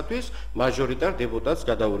ხარჯებისათვის მაჟორიტარ დეპუტატს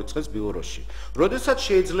გადაურიცხეს ბიუროში. როდესაც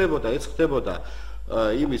შეიძლებოდა ეს ხდებოდა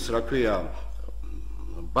იმის, რა ქვია,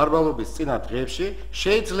 ბარბალობის წინა დღეებში,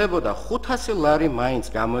 შეიძლებოდა 500 ლარი მაინც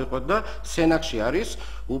გამოიყოდა სენაკში არის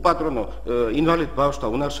უპატრონო ინვალიდ ბავშვთა,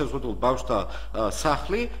 უნარშეზღუდულ ბავშვთა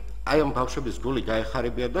სახლი. აი ამ ბავშვების გული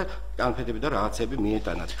გაეხარებია და კანფეტები და რაღაცები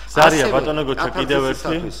მიეტანათ. ზარია ბატონო გოჩა კიდევ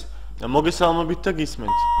ერთი. მოგესალმებით და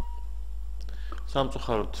გისმენთ.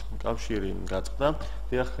 სამწუხაროდ კავშირი გაწყდა.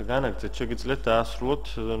 დიახ, განაგრძეთ, შეგიძლიათ დაასრულოთ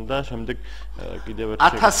და შემდეგ კიდევ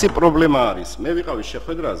ერთი 1000 პრობლემა არის. მე ვიყავი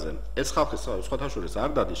შეხვედრაზე. ეს ხალხი სხვათა შორის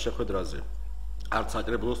არ დადის შეხვედრაზე. არც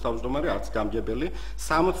საგრებულოს თავმჯდომარე, არც გამგებელი,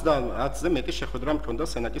 70-ზე მეტი შეხვედრა მქონდა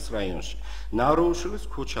სენაკის რაიონში. ნავროუშვილის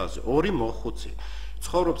ქუჩაზე, 2 მოხუცი.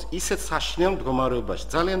 ცხოვრობს ისეთ საშინელ მდგომარეობაში.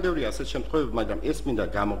 ძალიან ბევრი ასეთ შემთხვევები, მაგრამ ეს მინდა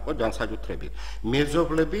გამოყო განსაკუთრებით.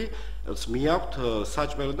 მეზობლები მიაქვთ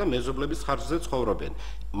საჭმელი და მეზობლების ხარჯზე ცხოვრობენ.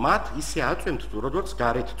 მათ ისე აწვევთ, როგორც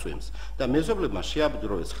გარეთ წვიმს და მეზობლებმა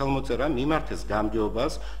შეაბრძოლეს ხელმოწერა, მიმართეს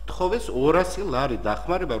გამგებლობას, თხოვეს 200 ლარი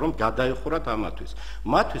დახმარება, რომ გადაეხურათ ამათთვის.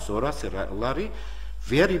 მათთვის 200 ლარი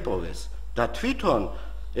ვერ იპოვეს და თვითონ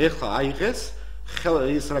ეხლა აიღეს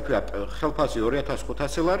ის რა ქვია ხელფასი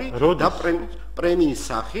 2500 ლარი და პრემიის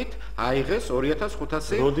სახით აიღეს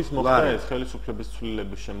 2500 ლარი. როდის მოხდა ეს ხელისუფლების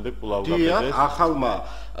ცვლილების შემდეგ კვლავ გაბედეს? ახალმა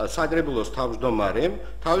საგრებულოს თავმჯდომარემ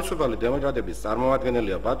თავისუფალი დემოკრატების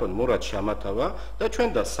წარმომადგენელია ბატონ მურატ შამათავა და ჩვენ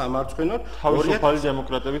და სამარცხვინოდ თავისუფალი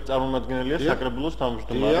დემოკრატების წარმომადგენელია საგრებულოს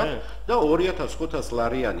თავმჯდომარე და 2500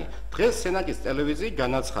 ლარიანი დღეს სენაკის ტელევიზიით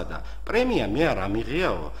განაცხადა პრემია მე არ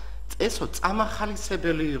ამიღიაო ესო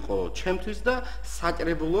წამახალისებელი იყო ჩემთვის და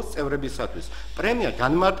საკრებულოს წევრებისათვის. პრემია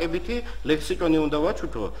განმარტებითი ლექსიკონი უნდა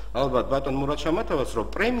ვაჩვენო ალბათ ბატონ მურატ შამათავას, რომ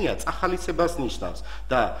პრემია წახალისებას ნიშნავს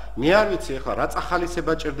და მე არ ვიცი ახლა რა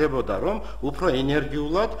წახალისება ჭირდებოდა, რომ უფრო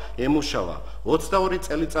ენერგიულად ემუშავა. 22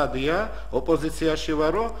 წელიწადია ოპოზიციაში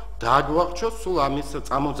ვარო, დაგვაღვჩოს სულ ამის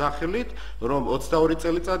წამოძახილით, რომ 22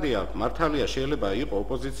 წელიწადია მართალია შეიძლება იყო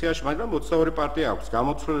ოპოზიციაში, მაგრამ 22 პარტია აქვს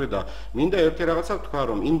გამოცვლილი და მინდა ერთი რაღაცა ვთქვა,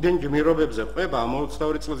 რომ იმდენ გმირობებზე ყვება ამ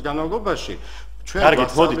 22 წლის განმავლობაში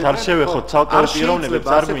კარგით, მოდით არ შევეხოთ ცალკეულ პიროვნებებს,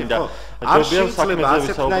 არ მინდა. არ შეიძლება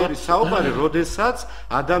ასეთნაირი საუბარი, როდესაც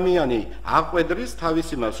ადამიანი აყვედრის თავის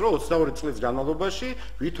იმას, რომ 22 წლის განმავლობაში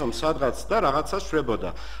ვითომ სადღაც და რაღაცას შვებოდა.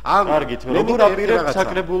 კარგით, როგორ აპირებთ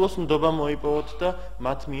საკრებულოს ნდობა მოიპოვოთ და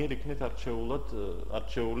მათ მიერ იქნეთ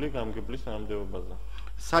არჩეული გამგებლის თანამდებობაზე?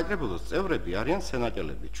 საკრებულოს წევრები არიან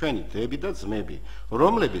სენაკელები, ჩვენი დები და ძმები,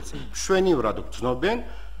 რომლებიც მშვენივრად გრძნობენ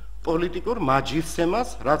პოლიტიკურ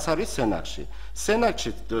მაჯისცემას, რაც არის სენაკში.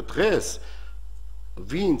 სენაკში დღეს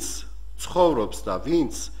ვინც ცხოვრობს და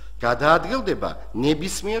ვინც გადაადგილდება,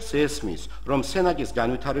 ნებისმიერს ესმის, რომ სენაკის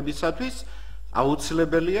განვითარებისათვის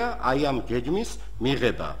აუცილებელია აი ამ გეგმის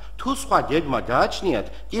მიღება. თუ სხვა გეგმა გააჩნიათ,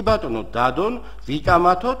 კი ბატონო დადონ,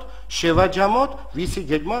 ვიკამათოთ, შევაჯამოთ, ვისი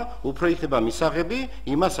გეგმა უფრო იქნება მისაღები,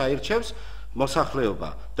 იმას აირჩევს მოსახლეობა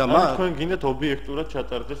და თქვენ გინდათ ობიექტურად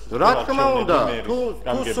ჩატარდეს რა თქმა უნდა თუ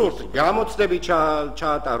სურთ გამოცდები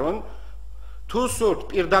ჩაატარონ თუ სურთ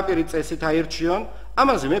პირდაპირი წესით აირჩიონ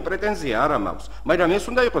ამაზე მე პრეტენზია არ მაქვს მაგრამ ეს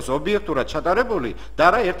უნდა იყოს ობიექტურად ჩატარებული და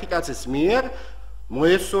რა ერთი კაცის მიერ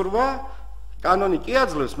მოესურვა კანონი კი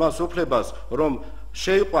აძლევს მას უფლებას რომ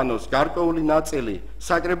შეიყვანოს გარკვეული ნაწილი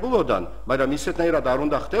საკრებულოდან მაგრამ ისეთნაირად არ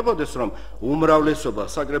უნდა ხდებოდეს რომ უმრავლესობა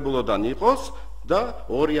საკრებულოდან იყოს და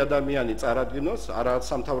ორი ადამიანი წარადგინოს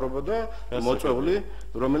არასამთავრობო და მოწვეული,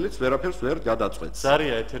 რომელიც ვერაფერს ვერ გადაწყვეტს.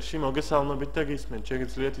 ზარია ეთერში მოგესალმებით და გისმენთ,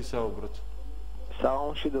 შეგიძლიათ ისაუბროთ.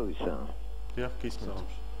 საამშვიდობისა. დიახ, გისმენთ.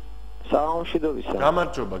 საამშვიდობისა.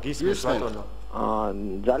 გამარჯობა, გისმენთ ბატონო.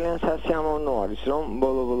 ძალიან სასიამოვნო არის, რომ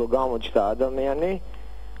ბოლო-ბოლო გამოჩნდა ადამიანი,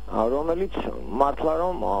 რომელიც მართლა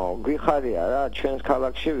რომ გვიხარია რა, ჩვენს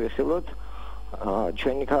ქალაქში ვიხილოთ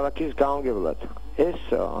ჩვენი ქალაქის გამგებლად. ეს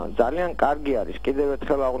ძალიან კარგი არის. კიდევ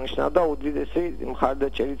ერთხელ აღნიშნა და უდიდესი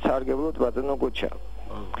მხარდაჭერით სარგებლობთ ბატონო გოჩა.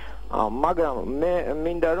 მაგრამ მე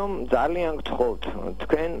მინდა რომ ძალიან გთხოვთ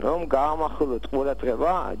თქვენ რომ გაამახვილოთ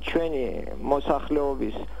ყურადღება ჩვენი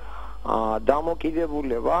მოსახლეობის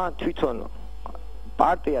დამოკიდებულება თვითონ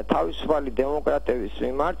პარტია თავისუფალი დემოკრატების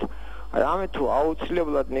მიმართ რამე თუ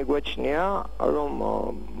აუცილებლად მიგვეჩნია რომ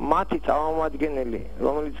მათი წარმომადგენელი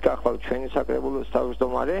რომელიც გახლავთ ჩვენი საკრებულოს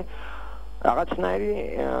თავმჯდომარე რაღაცნაირი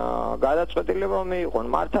გადაწყვეტილება მიიღონ.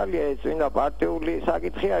 მართალია ეს წინა პარტიული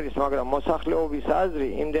საკითხი არის, მაგრამ მოსახლეობის აზრი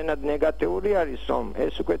იმდენად ნეგატიური არის, რომ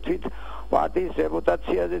ეს უკვე თვით პარტიის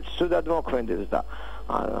რეპუტაციაზე ცუდად მოქმედებს და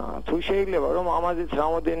თუ შეიძლება რომ ამაზეც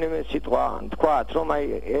რამოდენიმე სიტყვა თქვათ, რომ აი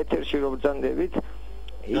ეთერში რო ბრძანდებით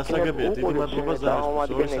გასაგებია, დიდი მადლობა ზარს.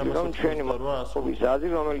 რომ ჩვენი მოსახლეობის აზრი,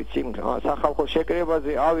 რომელიც იმ სახალხო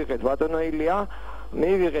შეკრებაზე ავიღეთ ბატონო ილია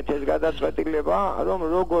მივიღეთ ეს გადაწყვეტილება, რომ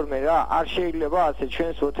როგორმე რა არ შეიძლება ასე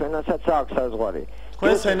ჩვენს ოთვენასაც აქვს საზღვარი.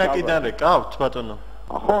 თქვენ სენაკიდან რეკავთ, ბატონო?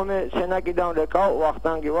 ხო, მე სენაკიდან რეკავ,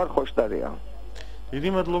 ვახტანგი ვარ, ხოშტარია. დიდი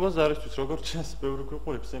მადლობა ზარისთვის, როგორც ჩანს, ბევრი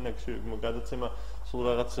გვიყურებს სენაკში, გადაცემა სულ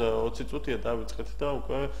რაღაც 20 წუთია დავიწყეთ და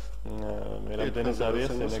უკვე მე რამდენი ზარია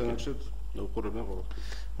სენაკში უყურებენ ყოველთვის.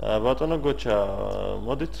 ბატონო გოჩა,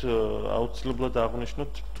 მოდით აუცილებლად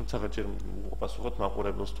აღვნიშნოთ, თუმცა ჯერ პასუხოთ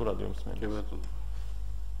მაყურებელს თუ რადიო მსმენელს. კი ბატონო.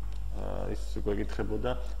 ის უკვე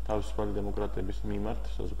გითხებოდა თავისუფალი დემოკრატების მიმართ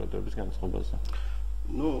საზოგადოების განწყობაზე.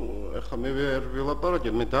 ну, ეხლა მე ვერ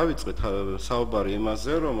ვილაპარაკებ, მე დავიწყეთ საუბარი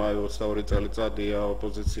იმაზე, რომ აი 22 წელიწადია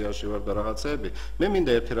ოპოზიციაში ვარ და რაღაცები. მე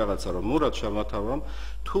მინდა ერთი რაღაცა, რომ მურად ჩამათავამ,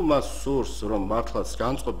 თუ მას სურს, რომ მართლაც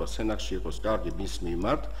განწყობა სენაკში იყოს კარგი მის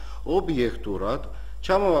მიმართ, ობიექტურად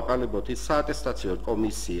ჩამოვაყალიბოთ ის საატესტაციო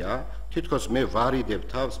კომისია, თითქოს მე ვარიდებ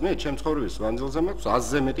თავს, მე ჩემ ცხოვრების მანძილზე მაქვს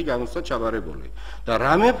 100-ზე მეტი გამოცდა ჩაბარებული. და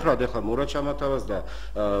რამე ფრად ეხლა მურად ჩამათავას და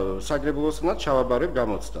საგრებულოსნად ჩავაბარებ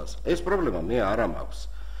გამოცდას. ეს პრობლემა მე არ მაქვს.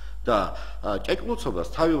 და კეკლუცობას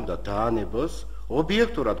თავი უნდა დაანებოს,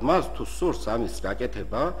 ობიექტურად მას თუ სურს ამის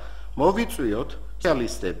გაკეთება, მოვიწვიოთ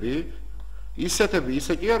სპეციალისტები, ისეთები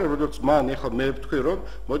ისე კი არა, როგორც მან ეხლა მე ვთქვი, რომ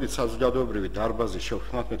მოდით საზოგადოებრივი დარბაზი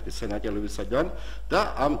შევხსნათ მეთქი სენაკელებისაგან და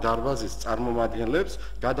ამ დარბაზის წარმომადგენლებს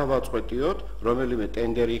გადავაწყვეტიოთ, რომელიმე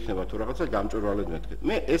ტენდერი იქნება თუ რაღაცა გამჭვირვალედ მეთქი.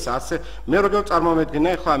 მე ეს ასე მე როგორ წარმომედგინა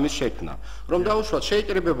ეხლა ამის შექმნა, რომ დაუშვათ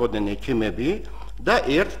შეიკრიბებოდნენ ექიმები და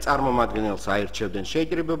ერთ წარმომადგენელს აირჩევდნენ,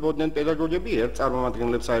 შეიკრიბებოდნენ პედაგოგები, ერთ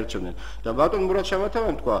წარმომადგენლებს აირჩევდნენ. და ბატონ მურად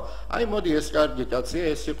ჩამათავამ თქვა, აი მოდი ეს კარგი კაცია,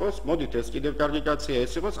 ეს იყოს, მოდით ეს კიდევ კარგი კაცია,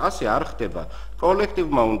 ეს იყოს, ასე არ ხდება.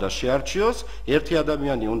 კოლექტივმა უნდა შეარჩიოს, ერთი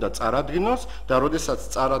ადამიანი უნდა წარადგინოს და როდესაც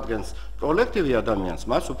წარადგენს კოლექტივი ადამიანს,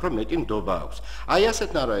 მას უფრო მეტი ნდობა აქვს. აი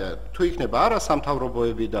ასეთნაირად თუ იქნება არა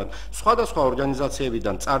სამთავრობოებიდან, სხვადასხვა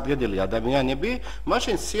ორგანიზაციებიდან წარდგენილი ადამიანები,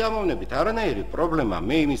 მაშინ სიამოვნებით არანაირი პრობლემა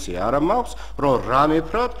მე იმისი არ მაქვს, რომ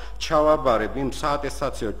რამეფრად ჩავაბარებ იმ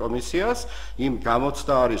საატესტაციო კომისიას, იმ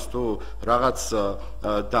გამოცდა არის თუ რაღაც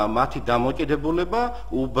და მათი დამოკიდებულება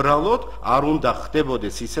უბრალოდ არ უნდა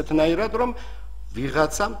ხდებოდეს ისეთნაირად, რომ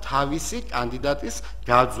ვიღაცამ თავისი კანდიდატის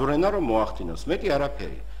გაძვრენა რომ მოახდინოს. მეტი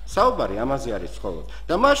არაფერი. საუბარი ამაზე არის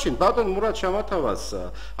მხოლოდ. და მაშინ ბატონ მურად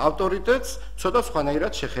ჩამათავას ავტორიტეტს ცოტა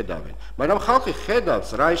სხვანაირად შეხედავენ. მაგრამ ხალხი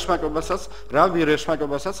ხედავს რა ეშმაკობასაც, რა ვერ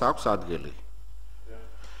ეშმაკობასაც აქვს ადგილი.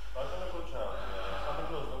 ბატონო გოჩა,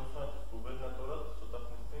 საქართველოს ოცნების გუბერნატორად ცოტა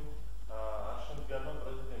ხნის წინ არ შემდგარმა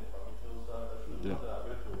პრეზიდენტმა მიხეილ სააკაშვილმა და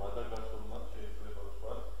აგრეთვე ვადაგასულმა შეიძლება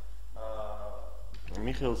ვთქვათ,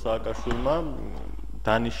 მიხეილ სააკაშვილმა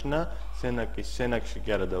დანიშნა სენაკის სენაკში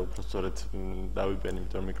კი არა და უფრო სწორედ დავიპენ,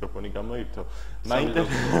 იმიტომ რომ მიკროფონი გამოირთო.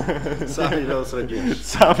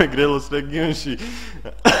 სამეგრელოს რეგიონში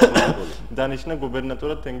დანიშნა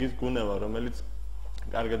გუბერნატორად თენგიზ გუნევა, რომელიც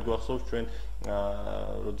კარგად გვახსოვს ჩვენ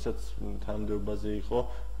როდესაც თანამდებობაზე იყო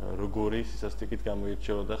როგორი სისასტიკით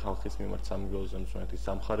გამოირჩეოდა ხალხის მიმართ სამგრელოზე მსვენეთის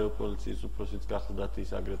სამხარეო პოლიციის უფროსიც გახლდათ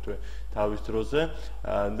ის აგრეთვე თავის დროზე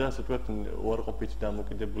და ასე ვთქვათ უარყოფითი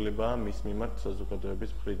დამოკიდებულებაა მის მიმართ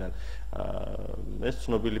საზოგადოების მხრიდან. ეს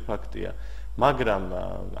ცნობილი ფაქტია. მაგრამ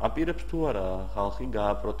აპირებს თუ არა ხალხი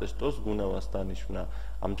გააპროტესტოს გუნევას დანიშვნა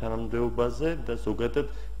ამ თანამდებობაზე და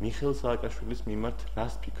ზოგადად მიხეილ სააკაშვილის მიმართ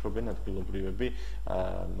რას ფიქრობენ ადგილობრივები,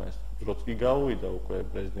 დროც კი გავიდა უკვე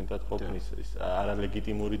პრეზიდენტად ყოფნის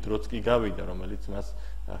არალეგიტიმური დროც კი გავიდა, რომელიც მას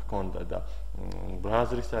ჰქონდა და რა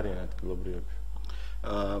აზრის არიან ადგილობრივები?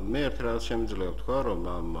 მე ერთ რაღაც შემიძლია ვთქვა, რომ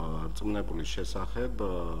ამ რწმუნებულის შესახებ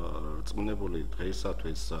რწმუნებული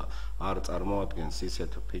დღეისათვის არ წარმოადგენს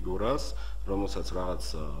ისეთ ფიგურას, რომელსაც რაღაც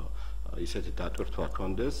ისეთი დატვირთვა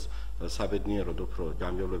ჰქონდეს, საბედნიეროდ უფრო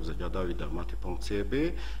გამგებლებზე გადავიდა მათი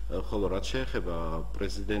ფუნქციები, ხოლო რაც შეეხება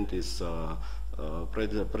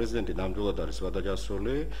პრეზიდენტი ნამდვილად არის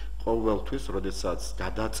ვადაგასული, ყოველთვის, როდესაც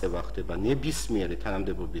გადაწევა ხდება, ნებისმიერი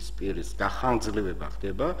თანამდებობის პირის გახანგრძლივება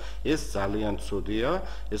ხდება, ეს ძალიან ცუდია,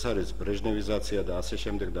 ეს არის ბრეჟნევიზაცია და ასე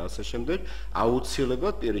შემდეგ და ასე შემდეგ,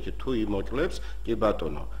 აუცილებლად პირიქით თუ იმოკლებს, კი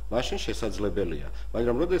ბატონო, მაშინ შესაძლებელია,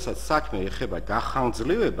 მაგრამ როდესაც საქმე ეხება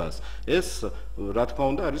გახანგრძლივებას, ეს რა თქმა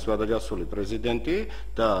უნდა არის ვადაგასული პრეზიდენტი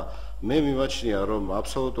და მე მიმაჩნია, რომ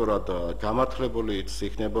აბსოლუტურად გამართლებულიც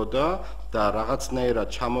იქნებოდა და რაღაცნაირად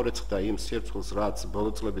ჩამორეცხდა იმ სირცხვილს, რაც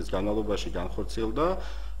ბოლო წლების განმავლობაში განხორციელდა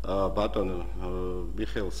ბატონ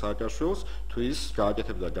მიხეილ სააკაშვილს, თუ ის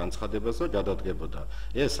გააკეთებდა განცხადებას და გადადგებოდა.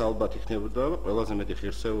 ეს ალბათ იქნებოდა ყველაზე მეტი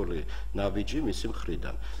ღირსეული ნაბიჯი მისი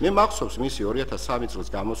მხრიდან. მე მახსოვს მისი 2003 წლის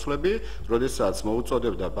გამოსვლები, როდესაც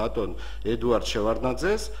მოუწოდებდა ბატონ ედუარდ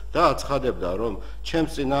შევარდნაძეს და აცხადებდა, რომ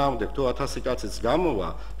ჩემს წინააღმდეგ თუ 1000 კაციც გამოვა,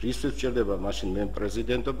 რისთვის სჭირდება მაშინ მე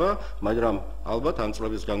პრეზიდენტობა, მაგრამ ალბათ ამ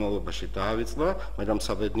წლების განმავლობაში დაავიწყდა, მაგრამ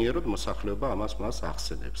საბედნიეროდ მოსახლეობა ამას მას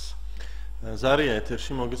ახსენებს. ზარია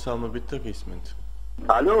ეთერში მოგესალმებით და გისმენთ.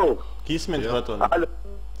 ალო, გისმენთ ბატონო. ალო.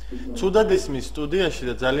 ცუდად ისმის სტუდიაში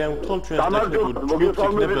და ძალიან გთხოვთ ჩვენ ტექნიკურ ჯგუფს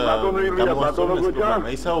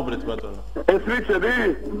ისაუბრეთ ბატონო. ეს ვიცები?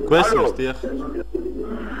 გვესმის დიახ.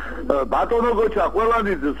 ბატონო გოჩა,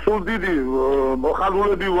 ყველანი სულ დიდი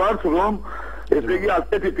მოხალულები ვართ, რომ ესე იგი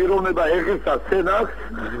ასეთი პიროვნება ეღირსა სენაკს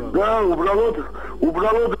და უბრალოდ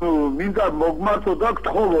უბრალოდ მინდა მოგმართო და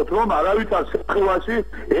გთხოვოთ რომ არავითარ შემთხვევაში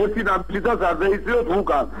ერთი ნაბიჯითაც არ დაიწიოთ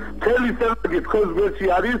უკან. მთელი სენაკი თქვენს გვერდში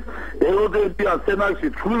არის, ელოდებიან სენაკში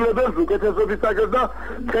ცვლილებებს უკეთესობისაგან და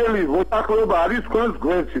მთელი მოსახლეობა არის თქვენს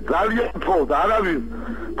გვერდში. ძალიან გთხოვთ, არავის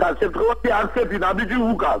თან შემთხვევაში არცერთი ნაბიჯი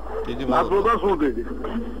უკან. მადლობა სულდები.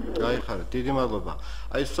 გაიხარეთ, დიდი მადლობა.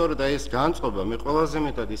 აი სწორედ აი ეს განწყობა მე ყველაზე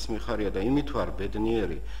მეტად ის მიხარია და იმით ვარ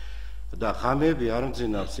ბედნიერი და ღამეები არ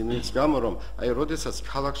მძინავს იმის გამო რომ აი როდესაც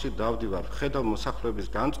ქალაქში დავდივარ ხედავ მოსახლეობის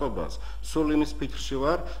განწყობას სულ იმის ფიქრში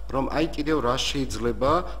ვარ რომ აი კიდევ რა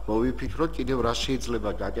შეიძლება მოვიფიქროთ კიდევ რა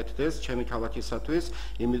შეიძლება გაკეთდეს ჩემი ქალაქისათვის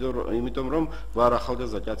იმიტომ რომ ვარ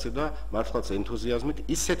ახალგაზრდა კაცი და მართლაც ენთუზიაზმით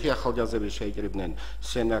ისეთი ახალგაზრდები შეიკრიბნენ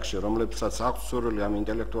სენაკში რომლებსაც აქვს სურვილი ამ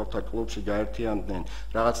ინტელექტუალთა კლუბში გაერთიანდნენ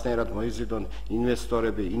რაღაცნაირად მოიზიდონ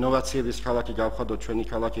ინვესტორები ინოვაციების ქალაქი გავხადოთ ჩვენი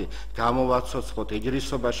ქალაქი გამოვაცოცხლოთ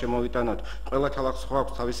ეგრისობა შემოვიტანოთ ყველა ქალაქს ხო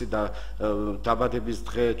აქვს თავისი დაბადების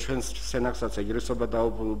დღე ჩვენს სენაკსაც ეგრისობა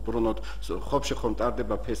დაუბრუნოთ ხობში ხომ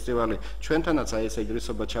ტარდება ფესტივალი ჩვენთანაც აი ეს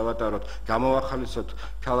ეგრისობა ჩავატაროთ გამოვახალისოთ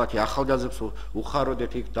ქალაქი ახალგაზრდებს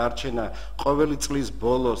უხაროდეთ იქ დარჩენა ყოველი წლის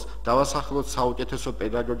ბოლოს დავასახლოთ საუკეთესო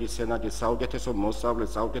პედაგოგი სენაკი საუკეთესო მოსწავლე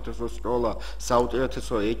საუკეთესო სკოლა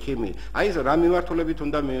საუკეთესო ექიმი აი ეს რა მიმართულებით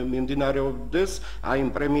უნდა მიმდინარეობდეს აი იმ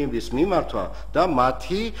პრემიების მიმართვა და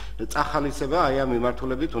მათი წახალისება აი ამ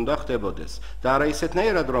მიმართულებით უნდა ხდებოდეს და არა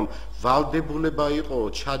ისეთნაირად რომ ვალდებულება იყო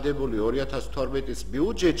ჩადებული 2012-ის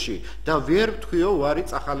ბიუჯეტში და ვერ თქვიო ვარი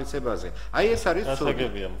წახალისებაზე. აი ეს არის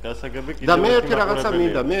გასაგები და მე ერთი რაღაცა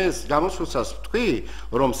მინდა მე ეს გამოსვლას ვთქვი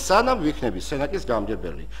რომ სანამ ვიქნები სენაკის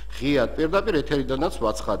გამგებელი ღიად პირდაპირ ეთერიდანაც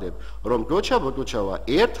ვაცხადებ რომ გოჩა ბოკუჩავა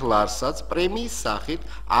ერთ ლარსაც პრემიის სახით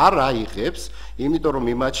არ აიღებს იმიტომ რომ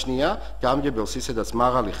იმაჩნია გამგებელს ისედაც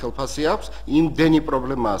მაღალი ხელფასი აქვს იმდენი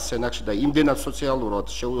პრობლემაა სენაკში და იმდენად სოციალურად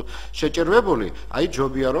შეჭერვებული აი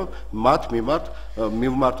ჯობია რომ მათ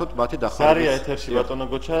მივმართოთ მათი დახმარება. სარია ეთერში ბატონო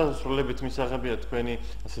გოჩა, სრულებით მისაღებია თქვენი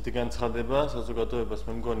ასეთი განცხადება, საზოგადოებას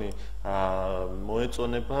მე მგონი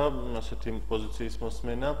მოეწონება ასეთი პოზიციის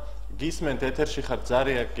მოსმენა. გისმენთ ეთერში ხარ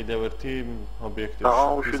ზარია კიდევ ერთი ობიექტივი.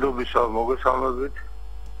 აღმოჩნდობისა მოგესალმებით.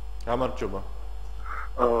 გამარჯობა.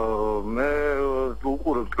 მე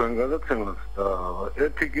უყურებ თქვენ გადაცემას და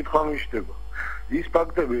ერთი კითხვა მიშდება. ის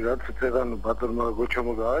ფაქტები რაც წერან ბატონმა გოჩამ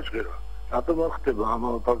გააჩღერა რატომ არ ხდება ამ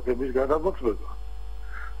ფაქტების გადამოწმება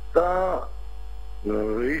და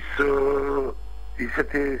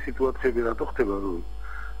ისეთი სიტუაციები რატო ხდება რომ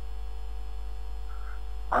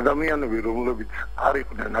ადამიანები რომლებიც არ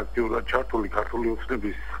იყვნენ აქტიურად ჩართული ქართული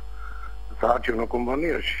ოცნების საარჩევნო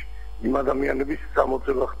კომპანიაში იმ ადამიანების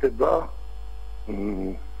სამოცება ხდება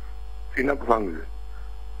სინაპლანზე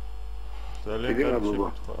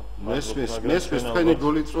მესმის თქვენი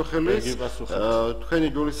გულიწოხელის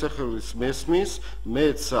მესმის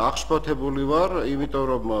მეც აღშფოთებული ვარ იმიტომ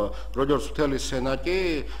რომ როგორც მთელი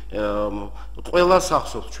სენაკი ყველას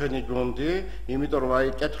ახსოვს ჩვენი გუნდი იმიტომ რომ აი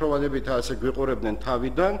კეთროვანებით ასე გვიყურებდნენ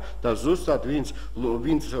თავიდან და ზუსტად ვინც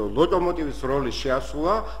ლოკომოტივის როლი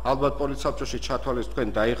შეასრულა ალბათ პოლიცაბჭოში ჩათვალეს თქვენ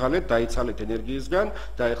დაიღალეთ დაიცალეთ ენერგიისგან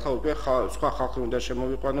და ეხლა უკვე სხვა ხალხი უნდა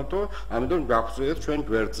შემოვიყვანოთ ამიტომ გავხსნით ჩვენ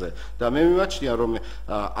გვერდზე და მე მიმაჩნია რომ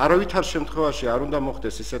არავითარ შემთხვევაში არ უნდა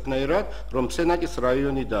მოხდეს ისეთნაირად რომ სენაკის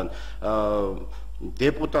რაიონიდან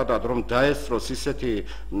დეპუტატად რომ დაესწროს ისეთი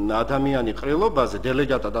ადამიანი ყრილობაზე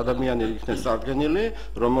დელეგატად ადამიანი იქნეს წარდგენილი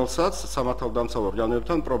რომელსაც სამართალდამცავ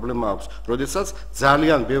ორგანოებთან პრობლემა აქვს როდესაც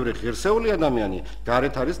ძალიან ბევრი ღირსეული ადამიანი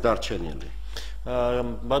გარეთ არის დარჩენილი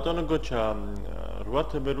ბატონო გოჩა 8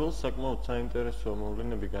 თებერვალს საკმაოდ საინტერესო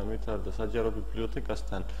მოვლენები განვითარდა საჯარო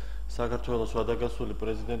ბიბლიოთეკასთან საქართველოს ვადაგასული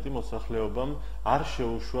პრეზიდენტი მოსახლეობამ არ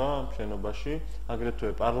შეუშვა შენობაში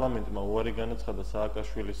აგრეთვე პარლამენტმა უარი განაცხადა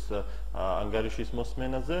სააკაშვილის ანგარიშის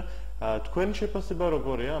მოსმენაზე თქვენი შეფასება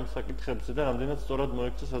როგორია ამ საკითხებზე და რამდენად სწორად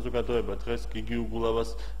მოექცა საზოგადოება დღეს გიგი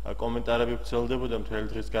უგულავას კომენტარები ვრცელდებოდა მთელი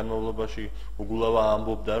დღის განმავლობაში უგულავა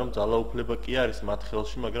ამბობდა რომ ძალაუფლება კი არის მათ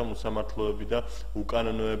ხელში მაგრამ უსამართლოები და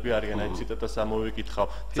უკანონოები არიან აი ციტატას ამოვიკითხავ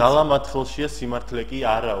ძალა მათ ხელშია სიმართლე კი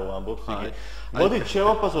არაო ამბობს იგი მოდით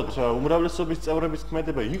შევაფასოთ უმრავლესობის წევრების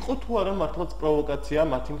ქმედება იყო თუ არა მართლაც პროვოკაცია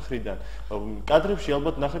მათი მხრიდან კადრებში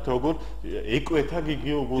ალბათ ნახეთ როგორ ეკვეთა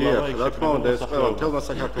გიგი უგულავა რა თქმა უნდა ეს ყველა თელმა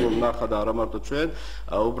საქართველოს ნახა და არა მარტო ჩვენ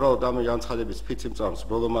უბრალოდ ამ განცხადების ფიცი მწამს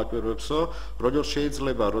ბოლო მაკვირვებსო როგორ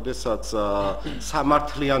შეიძლება როდესაც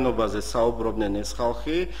სამართლიანობაზე საუბრობდნენ ეს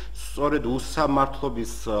ხალხი სწორედ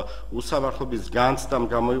უსამართლობის განცდამ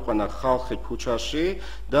გამოიყვანა ხალხი ქუჩაში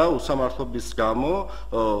და უსამართლობის გამო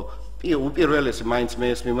უპირველესი მაინც მე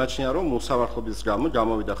ეს მიმაჩნია რომ უსამართლობის გამო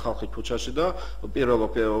გამოვიდა ხალხი ქუჩაში და 1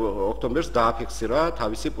 ოქტომბერს დააფიქსირა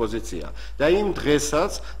თავისი პოზიცია და იმ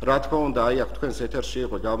დღესაც რა თქმა უნდა აი აქ თქვენს ეთერში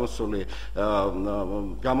იყო გამოსული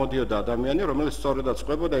გამოდიოდა ადამიანი რომელიც სწორედაც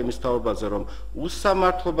ყვებოდა იმის თაობაზე რომ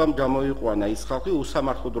უსამართლობამ გამოიყვანა ის ხალხი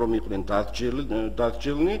უსამართლოდ რომ იყვნენ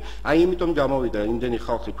დაგჯილნი აი იმიტომ გამოვიდა იმდენი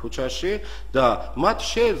ხალხი ქუჩაში და მათ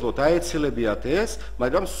შეეძლოთ აეცილებიათ ეს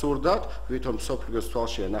მაგრამ სურდათ ვითომ სოფლიოს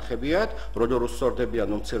თვალში ენახებიათ როგორ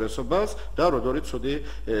უსწორდებიან უმცირესობას და როგორი ცუდი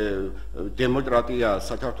დემოკრატია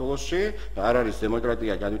საქართველოში არ არის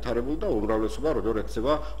დემოკრატია განვითარებული და უმრავლესობა როგორ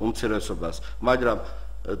ექცევა უმცირესობას მაგრამ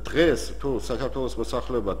დღეს თუ საქართველოს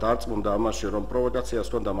მოსახლეობა დარწმუნდა ამაში რომ პროვოკაციას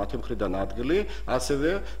ჰქონდა მათი მხრიდან ადგილი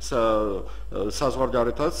ასევე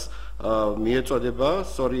საზღვარგარეთაც მიეწოდება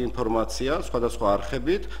სწორი ინფორმაცია სხვადასხვა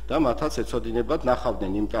არხებით და მათაც ეცოდინებათ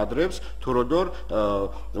ნახავდნენ იმ კადრებს თუ როგორ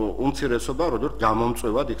უმცირესობა როგორ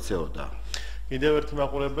გამომწვევად იქცეოდა კიდევ ერთი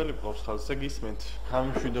მაყურებელი ყავს ხალხზე გისმენთ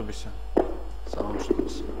გამშვიდობისა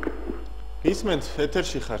სამშვიდობისა გისმენთ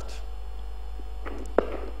ეთერში ხართ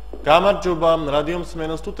გამარჯობა რადიო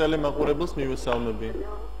მსმენელს თუ ტელემაყურებელს მივესალმები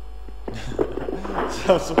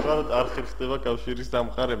სასუხაროდ არ ხერხდება კავშირის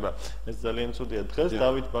დამყარება ეს ძალიან ცუდია დღეს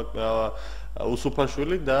დავით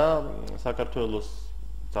უსუფაშვილი და საქართველოს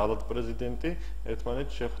ძალად პრეზიდენტი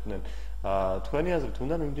ერთმანეთს შეხვდნენ თქვენი აზრით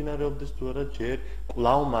უნდა მიმდინარეობდეს თუ არა ჯერ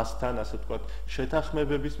კვლავ მასთან ასე ვთქვათ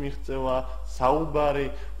შეთანხმებების მიღწევა საუბარი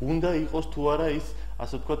უნდა იყოს თუ არა ის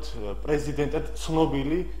ასე ვთქვათ პრეზიდენტად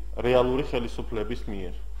ცნობილი რეალური ხელისუფლების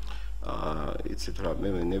მიერ იცით რა მე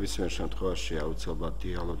ნებისმიერ შემთხვევაში აუცილებლად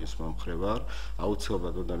დიალოგის მომხრე ვარ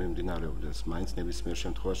აუცილებლად უნდა მიმდინარეობდეს მაინც ნებისმიერ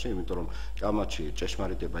შემთხვევაში იმიტომ რომ კამათში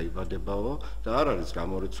ჭეშმარიტება იბადებაო და არ არის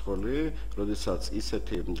გამორიცხული როდესაც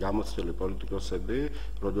ისეთი გამოცდილი პოლიტიკოსები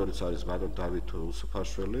როგორიც არის ბატონ დავით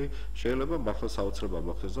უსუფაშვილი შეიძლება მართლაც აუცილებლად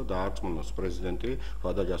მოხდეს და დაარწმუნოს პრეზიდენტი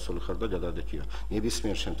ვადაგასული ხარ და გადადექია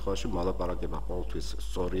ნებისმიერ შემთხვევაში მოლაპარაკება ყოველთვის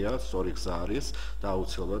სწორია სწორი გზა არის და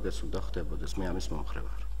აუცილებლად ეს უნდა ხდებოდეს მე ამის მომხრე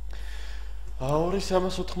ვარ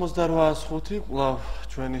 2-388 კვლავ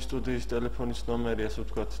ჩვენი სტუდიის ტელეფონის ნომერი ასე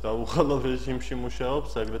ვთქვათ დაუხალავ რეჟიმში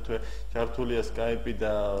მუშაობს აგრეთვე ქართულია Skype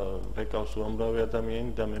და რეკავს უამრავი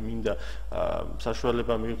ადამიანი და მე მინდა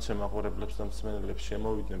საშუალება მივცე მაყურებლებს და მსმენელებს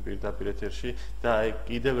შემოვიდნენ პირდაპირ ეთერში და აი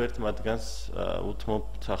კიდევ ერთ მათგანს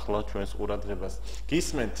უთმობთ ახლა ჩვენს ყურადღებას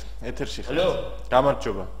გისმენთ ეთერში ხართ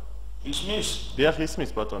გამარჯობა ისმის დიახ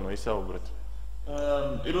ისმის ბატონო ისაუბრეთ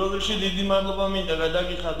პირველ რიგში დიდი მადლობა მინდა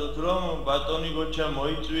გადაგიხადოთ რომ ბატონი გოჩა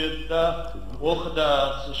მოიწვიეთ და მოხდა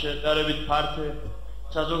შეტარებით ფართე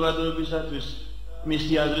საზოგადოებისათვის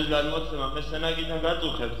მისი აზრის გადმოცემა მე სენაკიდან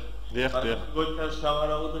გაწუხებთ დიახ გოჩას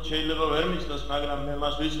სავარაუდოდ შეიძლება ვერ მიცნოს მაგრამ მე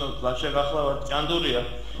მას ვიცნობ ლაშე გახლავართ ჭანდურია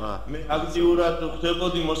მე აქტიურად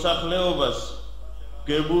ვხდებოდი მოსახლეობას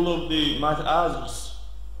გებულობდი მათ აზრს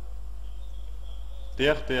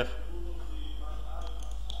დიახ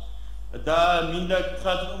და მინდა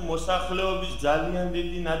გითხრათ რომ მოსახლეობის ძალიან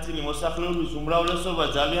დიდი ნაწილი მოსახლეობის უმრავლესობა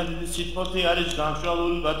ძალიან დიდი სიტყვოთი არის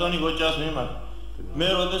გამშვალული ბატონი გოჩას მიმართ მე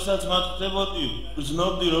როდესაც მათ ხდებოდი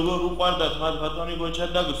გზნობდი როგორ უყვარდათ მათ ბატონი გოჩა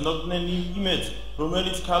და გზნობდნენ იმ იმედს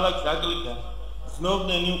რომელიც ქალაქს აკლიკა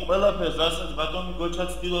გზნობდნენ იმ ყველაფერს რასაც ბატონი გოჩა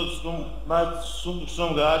ცდილობს რომ მათ სულს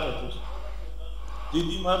რომ გააკეთოს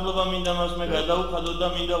დიდი მადლობა მინდა მას მე გადავუხადო და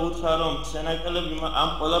მინდა უთხრა რომ სენაკელები ამ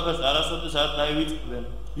ყველაფერს არასოდეს არ დაივიწყდნენ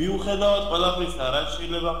მიუხედავად ყველაფრისა რაც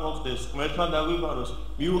შეიძლება მოხდეს ღმერთმა დაგვიბაროს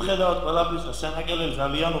მიუხედავად ყველაფრისა სენაკელებს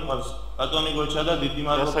ძალიან უყვარს ბატონი გოჩა და დიდი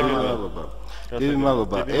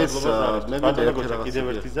მადლობა ეს მე მინდა კიდევ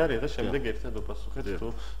ერთი ზარი და შემდეგ ერთად ვაპასუხეთ თუ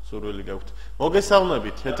სურვილი გაქვთ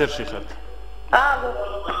მოგესალმებით ეთერში ხართ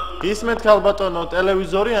ისმენთ ქალბატონო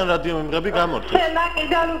ტელევიზორი ან რადიო მიმღები გამორთეთ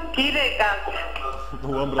სენაკიდან გირეკა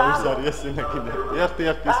უამრავი ზარია სენაკიდან დიახ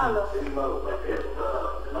ისმენთ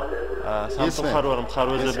სამწუხაროა რომ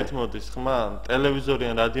ხარვეზებით მოდის ხმა ტელევიზორი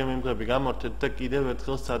ან რადიო მიმღები გამორთეთ და კიდევ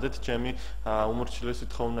ერთხელ სადეთ ჩემი უმორჩილესი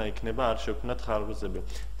თხოვნა იქნება არ შევქმნათ ხარვეზები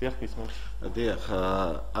დიახ ისმენთ დიახ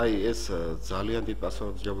აი ეს ძალიან დიდ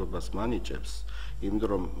პასუხისმგებლობას მანიჭებს იმიტომ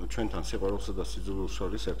რომ ჩვენთან სიყვარულსა და სიძულვილს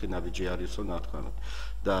შორის ერთი ნაბიჯი არისო ნათქვამი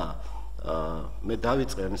და მე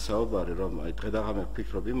დავიწყე ამის საუბარი რომ აი დღედაღამე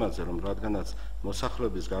ვფიქრობ იმაზე რომ რადგანაც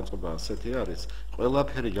მოსახლეობის განწყობა ასეთი არის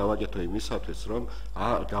ყველაფერი გავაკეთო იმისათვის რომ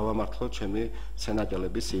გავამართლო ჩემი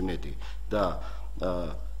სენაკელების იმედი და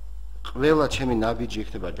ყველა ჩემი ნაბიჯი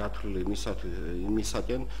იქნება გათვლილი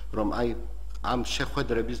იმისაკენ რომ აი ამ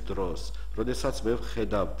შეხვედრების დროს როდესაც მე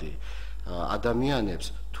ვხედავდი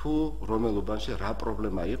ადამიანებს თუ რომელ უბანში რა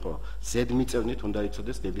პრობლემა იყო ზედმიწევნით უნდა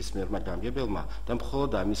იცოდეს ნებისმიერმა გამგებელმა და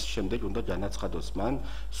მხოლოდ ამის შემდეგ უნდა განაცხადოს მან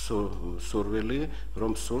სურვილი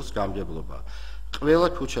რომ სურს გამგებლობა ყველა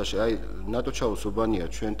ქუჩაში, აი ნატოჩაუს უბანია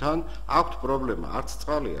ჩვენთან, აქვთ პრობლემა, არც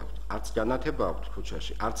წყალი აქვთ, არც განათება აქვთ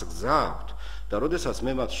ქუჩაში, არც გზა აქვთ. და როდესაც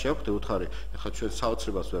მე მათ შევხვდი უთხარი, ეხლა ჩვენ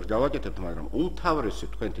საოცრებას ვერ გავაკეთებთ, მაგრამ უმთავრესი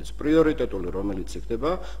თქვენთვის პრიორიტეტული რომელიც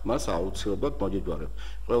იქნება, მას აუცილებლად მოგიგვარებთ.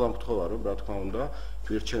 ყველა მგთხოვა რომ რა თქმა უნდა,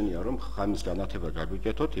 გვირჩენია რომ ღამის განათება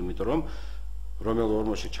გაგვიკეთოთ, იმიტომ რომ რომელ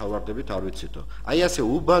ორმოში ჩავარდებით არ ვიცითო. აი ასე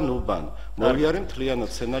უბან მოვიარე მთლიანად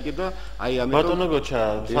სენაკი და აი ამიტომ ბატონო გოჩა,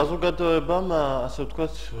 საზოგადოებამ ასე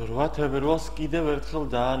ვთქვათ 8 თებერვალს კიდევ ერთხელ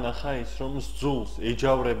დაანახა ის რომ სძულს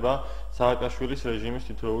ეჯავრება სააკაშვილის რეჟიმის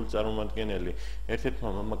თითოეული წარმომადგენელი. ერთ-ერთმა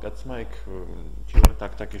მამაკაცმა იქ ჩივარ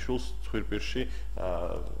ტაკტაკიშვილს ცხვირპირში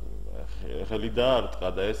ხელი დაარტყა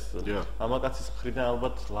და ეს მამაკაცის მხრიდან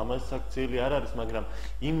ალბათ ლამაზი საქციელი არ არის, მაგრამ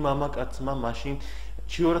იმ მამაკაცმა მაშინ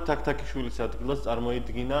ჩიორა ტაკტაკიშვილის ადგილას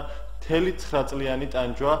წარმოიდგინა მთელი 9 წლიანი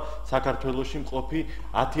ტანჯვა საქართველოში მყოფი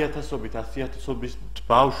 10,000-ობით 100,000-ობის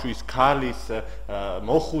ბავშვის, ქალის,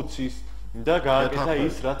 მოხუცის და გააკეთა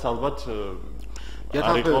ის რაც ალბათ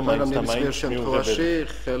არ იყო მაინც და მაინც შემთხვევაში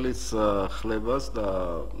ხელის ხლებას და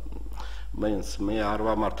მე არ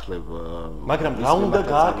ვამართლებ მაგრამ რა უნდა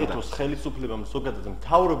გააკეთოს ხელისუფლებამ ზოგადად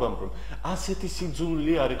მთავრობამ რომ ასეთი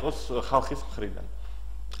სიძულვილი არ იყოს ხალხის მხრიდან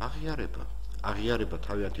აღიარება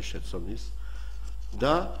თავიანთი შეცდომის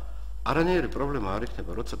და არანაირი პრობლემა არ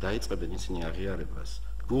იქნება, როცა დაიწყებენ ისინი აღიარებას,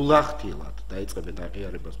 გულახდილად დაიწყებენ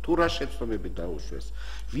აღიარებას, თუ რა შეცდომები დაუშვეს,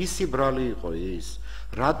 ვისი ბრალი იყო ის,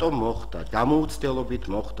 რატომ მოხდა, გამოუცდელობით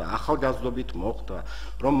მოხდა, ახალგაზრდობით მოხდა,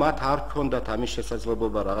 რომ მათ არ ჰქონდათ ამის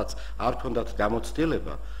შესაძლებლობა, რაღაც არ ჰქონდათ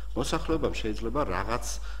გამოცდილება, მოსახლეობამ შეიძლება რაღაც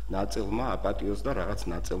ნაწილმა აპატიოს და რაღაც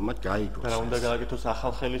ნაწილმა გაიგოს. რა უნდა გააკეთოს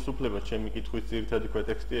ახალ ხელისუფლებას, ჩემი კითხვის ძირითადი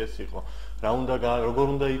ქვეტექსტი ეს იყო. როგორ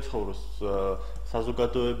უნდა იცხოვროს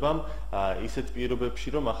საზოგადოებამ ისეთ პირობებში,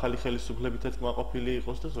 რომ ახალი ხელისუფლებითაც კმაყოფილი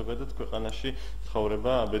იყოს და ზოგადად ქვეყანაში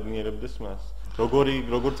ცხოვრება აბედნიერებდეს მას.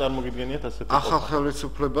 როგორ წარმოგიდგენიათ ასეთი ახალ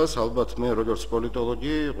ხელისუფლებას ალბათ მე როგორც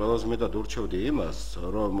პოლიტოლოგი ყველაზე მეტად ურჩევდი იმას,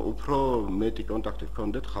 რომ უფრო მეტი კონტაქტი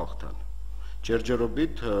გქონდეთ ხალხთან.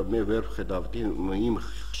 ჯერჯერობით მე ვერ ვხედავდი იმ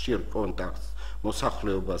ხშირ კონტაქტს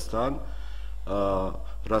მოსახლეობასთან,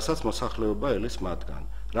 რასაც მოსახლეობა ელის მათგან.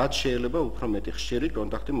 რაც შეიძლება უფრო მეტი ხშირი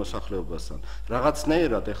კონტაქტი მოსახლეობასთან.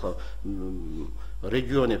 რაღაცნაირად ეხლა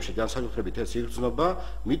რეგიონებში განსაკუთრებით ეს იგრძნობა,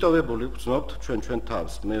 მიტოვებული ვგრძნობთ ჩვენ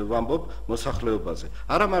თავს. მე ვამბობ მოსახლეობაზე.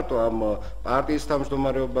 არა მარტო ამ პარტიის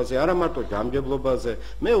თავმჯდომარეობაზე, არა მარტო გამგებლობაზე,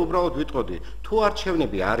 მე უბრალოდ ვიტყოდი, თუ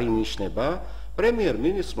არჩევნები არ ინიშნება,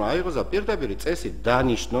 პრემიერ-მინისტრმა აიღოს პირდაპირი წესი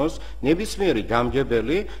დანიშნოს ნებისმიერი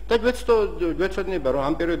გამგებელი და გვეცოდინება რომ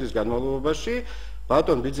ამ პერიოდის განმავლობაში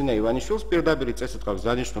ბატონ ბიძინა ივანიშვილს პირდაპირი წესით ყავს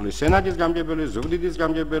დანიშნული სენაკის გამგებელი, ზუგდიდის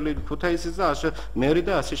გამგებელი, ქუთაისის და მერი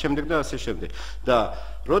და ასე შემდეგ და ასე შემდეგ. და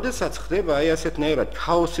როდესაც ხდება აი ასეთნაირად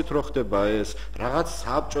ქაოსით რო ხდება ეს, რაღაც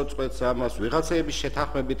საბჭო წვეთს ამას, ვიღაცაების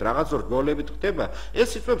შეთანხმებით, რაღაც რგოლებით ხდება, ეს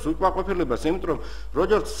იწვევს უკმაყოფილებას, იმიტომ რომ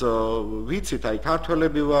როგორც ვიცით, აი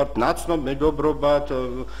ქართველები ვართ, ნაცნობ მეგობრობად,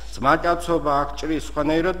 ძმაკაცობა აქ ჭრის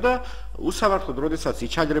სხვანაირად და უსამართლოდ როდესაც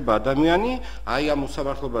იჩაგრება ადამიანი, აი ამ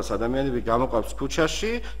უსამართლობას ადამიანები გამოყავს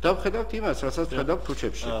ქუჩაში და ვხედავთ იმას, რასაც ვხედავთ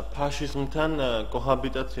ქუჩებში. ფაშიზმთან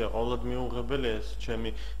კოჰაბიტაცია ყოველად მიუღებელია, ეს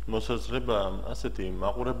ჩემი მოსაზრება, ასეთი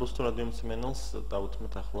მაყურებელს თუ რადიომსმენელს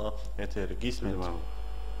დავუთმოთ ახლა ეთერი. გისმენთ?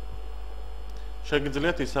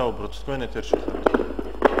 შეგიძლიათ ისაუბროთ, თქვენ ეთერში ხართ.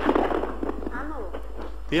 ანუ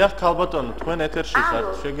დიახ, ქალბატონო, თქვენ ეთერში ხართ,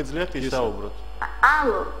 შეგიძლიათ ისაუბროთ.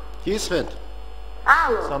 ალო. გისმენთ?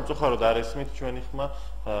 ალო. სამწუხაროდ არ ესმით ჩვენი ხმა,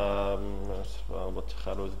 ალბათ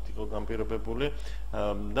ხაროზით იყო განპირობებული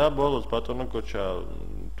და ბოლოს ბატონო გოჩა,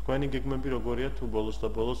 თქვენი გეგმები როგორია თუ ბოლოს და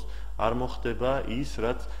ბოლოს არ მოხდება ის,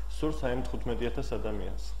 რაც სურს აი 15,000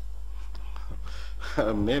 ადამიანს?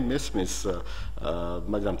 მე მესმის,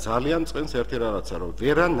 მაგრამ ძალიან წენს ერთი რაღაცა, რომ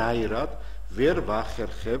ვერანაირად ვერ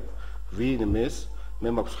ვახერხებ ვინმეს მე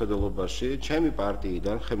მაქვს ხედელობაში ჩემი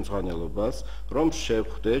პარტიიდან ხელმძღვანელობას, რომ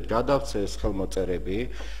შევხვდე, გადავცე ეს ხელმოწერები,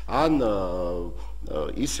 ან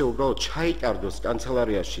ისე უბრალოდ ჩაიკარგოს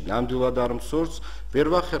კანცელარიაში ნამდვილად არ მსურს, ვერ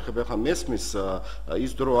ვახერხებ, ახლა მესმის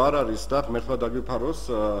ის დრო არ არის და ღმერთმა დაგვიფაროს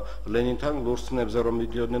ლენინთან ლურსნებზე რომ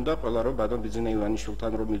მიდიოდნენ და ყველა რომ ბატონ ბიძინა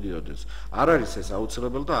ივანიშვილთან რომ მიდიოდეს. არ არის ეს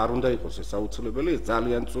აუცილებელი და არ უნდა იყოს ეს აუცილებელი, ეს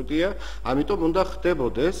ძალიან ცუდია, ამიტომ უნდა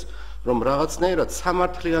ხდებოდეს რომ რაღაცნაირად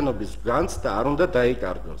სამართლიანობის განც და არ უნდა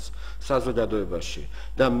დაიკარგოს საზოგადოებაში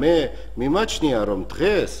და მე მიმაჩნია რომ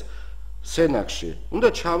დღეს სენაკში უნდა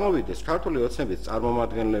ჩამოვიდეს ქართული ოცნების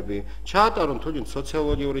წარმომადგენლები, ჩაატარონ თუნდაც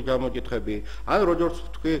სოციოლოგიური გამოკითხვები, ან როგორც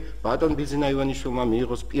ვთქვი, ბატონ ბიძინა ივანიშვილმა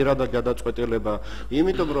მიიღოს პირადად გადაწყვეტილება,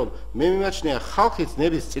 იმიტომ რომ მე მიმაჩნია ხალხის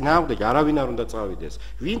ნების წინააღმდეგ არავინ არ უნდა წავიდეს.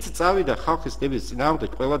 ვინც წავიდა ხალხის ნების წინააღმდეგ,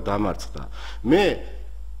 ყველა დამარცხდა. მე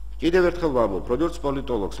კიდევ ერთხელ ვამბობ, როგორც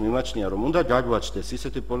პოლიტოლოგს მიმაჩნია, რომ უნდა გაგვაჩნდეს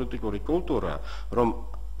ისეთი პოლიტიკური კულტურა, რომ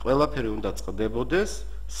ყველაფერი უნდა წყდებოდეს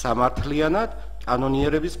სამართლიანად,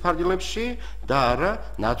 კანონიერების ფარგლებში და არა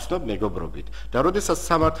ნაცნობ მეგობრობით. და როდესაც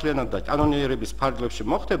სამართლიანად და კანონიერების ფარგლებში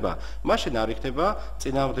მოხდება, მაშინ არ იქნება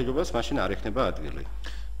წინააღმდეგობას, მაშინ არ იქნება ადგილი.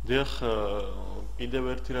 დიახ, კიდევ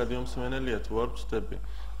ერთი რადიო მსმენელია თუ არ ვწდები.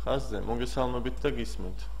 ხაზზე მოგესალმებით და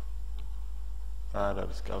გისმენთ. არ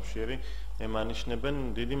არის კავშირი.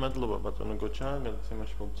 ემანიშნებენ დიდი მადლობა ბატონო გოჩა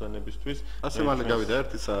გადაცემაში მობრძანებისთვის. ასე მალე გავიდა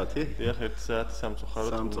 1 საათი. დიახ, 1 საათი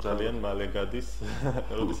სამწუხაროდ ძალიან მალე გადის,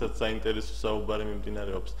 როდესაც საინტერესო საუბარი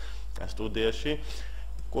მიმდინარეობს სტუდიაში.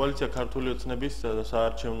 კოალიცია ქართული ოცნების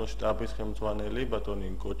საარჩევნო შტაბის ხელმძღვანელი ბატონი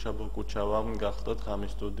გოჩა ბოკუჩავა გახლდათ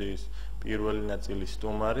ღამის სტუდიის პირველი ნაწილის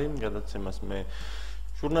სტუმარი. გადაცემას მე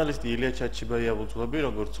ჟურნალისტი ილია ჩაჩიბაია ვუძღვები,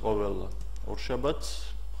 როგორც ყოველ ორშაბათს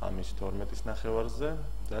ღამის 12-ის ნახევარზე.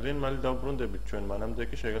 ძალიან მალე დავბრუნდებით ჩვენ მანამდე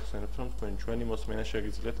კი შეგახსენებთ რომ ჩვენი მოსმენა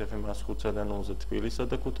შეგიძლიათ FM 105-დან 0-ზე თბილისსა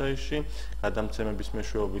და ქუთაისში, გადამცემების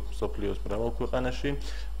მეშვეობით მსოფლიოს მრავალ ქვეყანაში,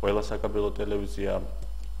 ყველა საკაბელო ტელევიზია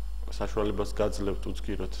საშუალებას გაძლევთ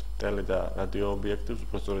უძგიროთ ტელე და რადიო ობიექტივს,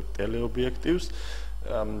 უბრალოდ ტელეობიექტივს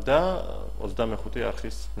და 25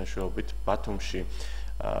 არხის მეშვეობით ბათუმში.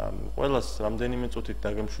 ყველას რამდენიმე წუთით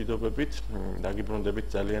დაგემშვიდობებით, დაგიბრუნდებით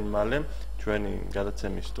ძალიან მალე. ჩვენი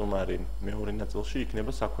გადაცემის სტუმარი მეორე ნაწილში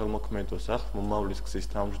იქნება საქველმოქმედო სახლ მომავლის გზის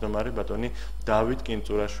თავმჯდომარე ბატონი დავით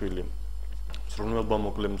კინწურაშვილი.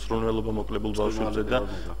 მსრულნველობა მოკლებულ ბავშვებზე და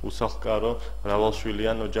უსახლკარო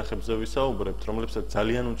მრავალშვილიან ოჯახებზე ვისაუბრებთ, რომლებსაც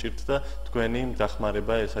ძალიან უჭირთ და თქვენი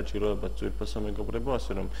დახმარება ესაჭიროებათ ძვირფასო მეგობრებო,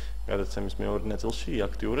 ასე რომ გადაცემის მეორე ნაწილში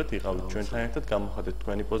აქტიურად იყავით ჩვენთან ერთად, გამოხატეთ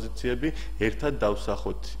თქვენი პოზიციები, ერთად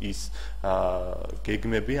დავსახოთ ის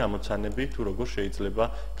გეგმები, ამოცანები, თუ როგორ შეიძლება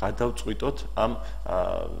გადავწყვიტოთ ამ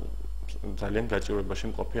ძალიან გაჭირვებაში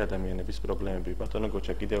მყოფი ადამიანების პრობლემები. ბატონო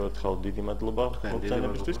გოჩა, კიდევ ერთხელ დიდი მადლობა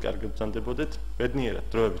მოგზაურობისთვის, კარგად გრძანდებოდეთ,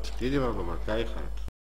 ბედნიერად, დროებით. დიდი მადლობა, გაიხარეთ.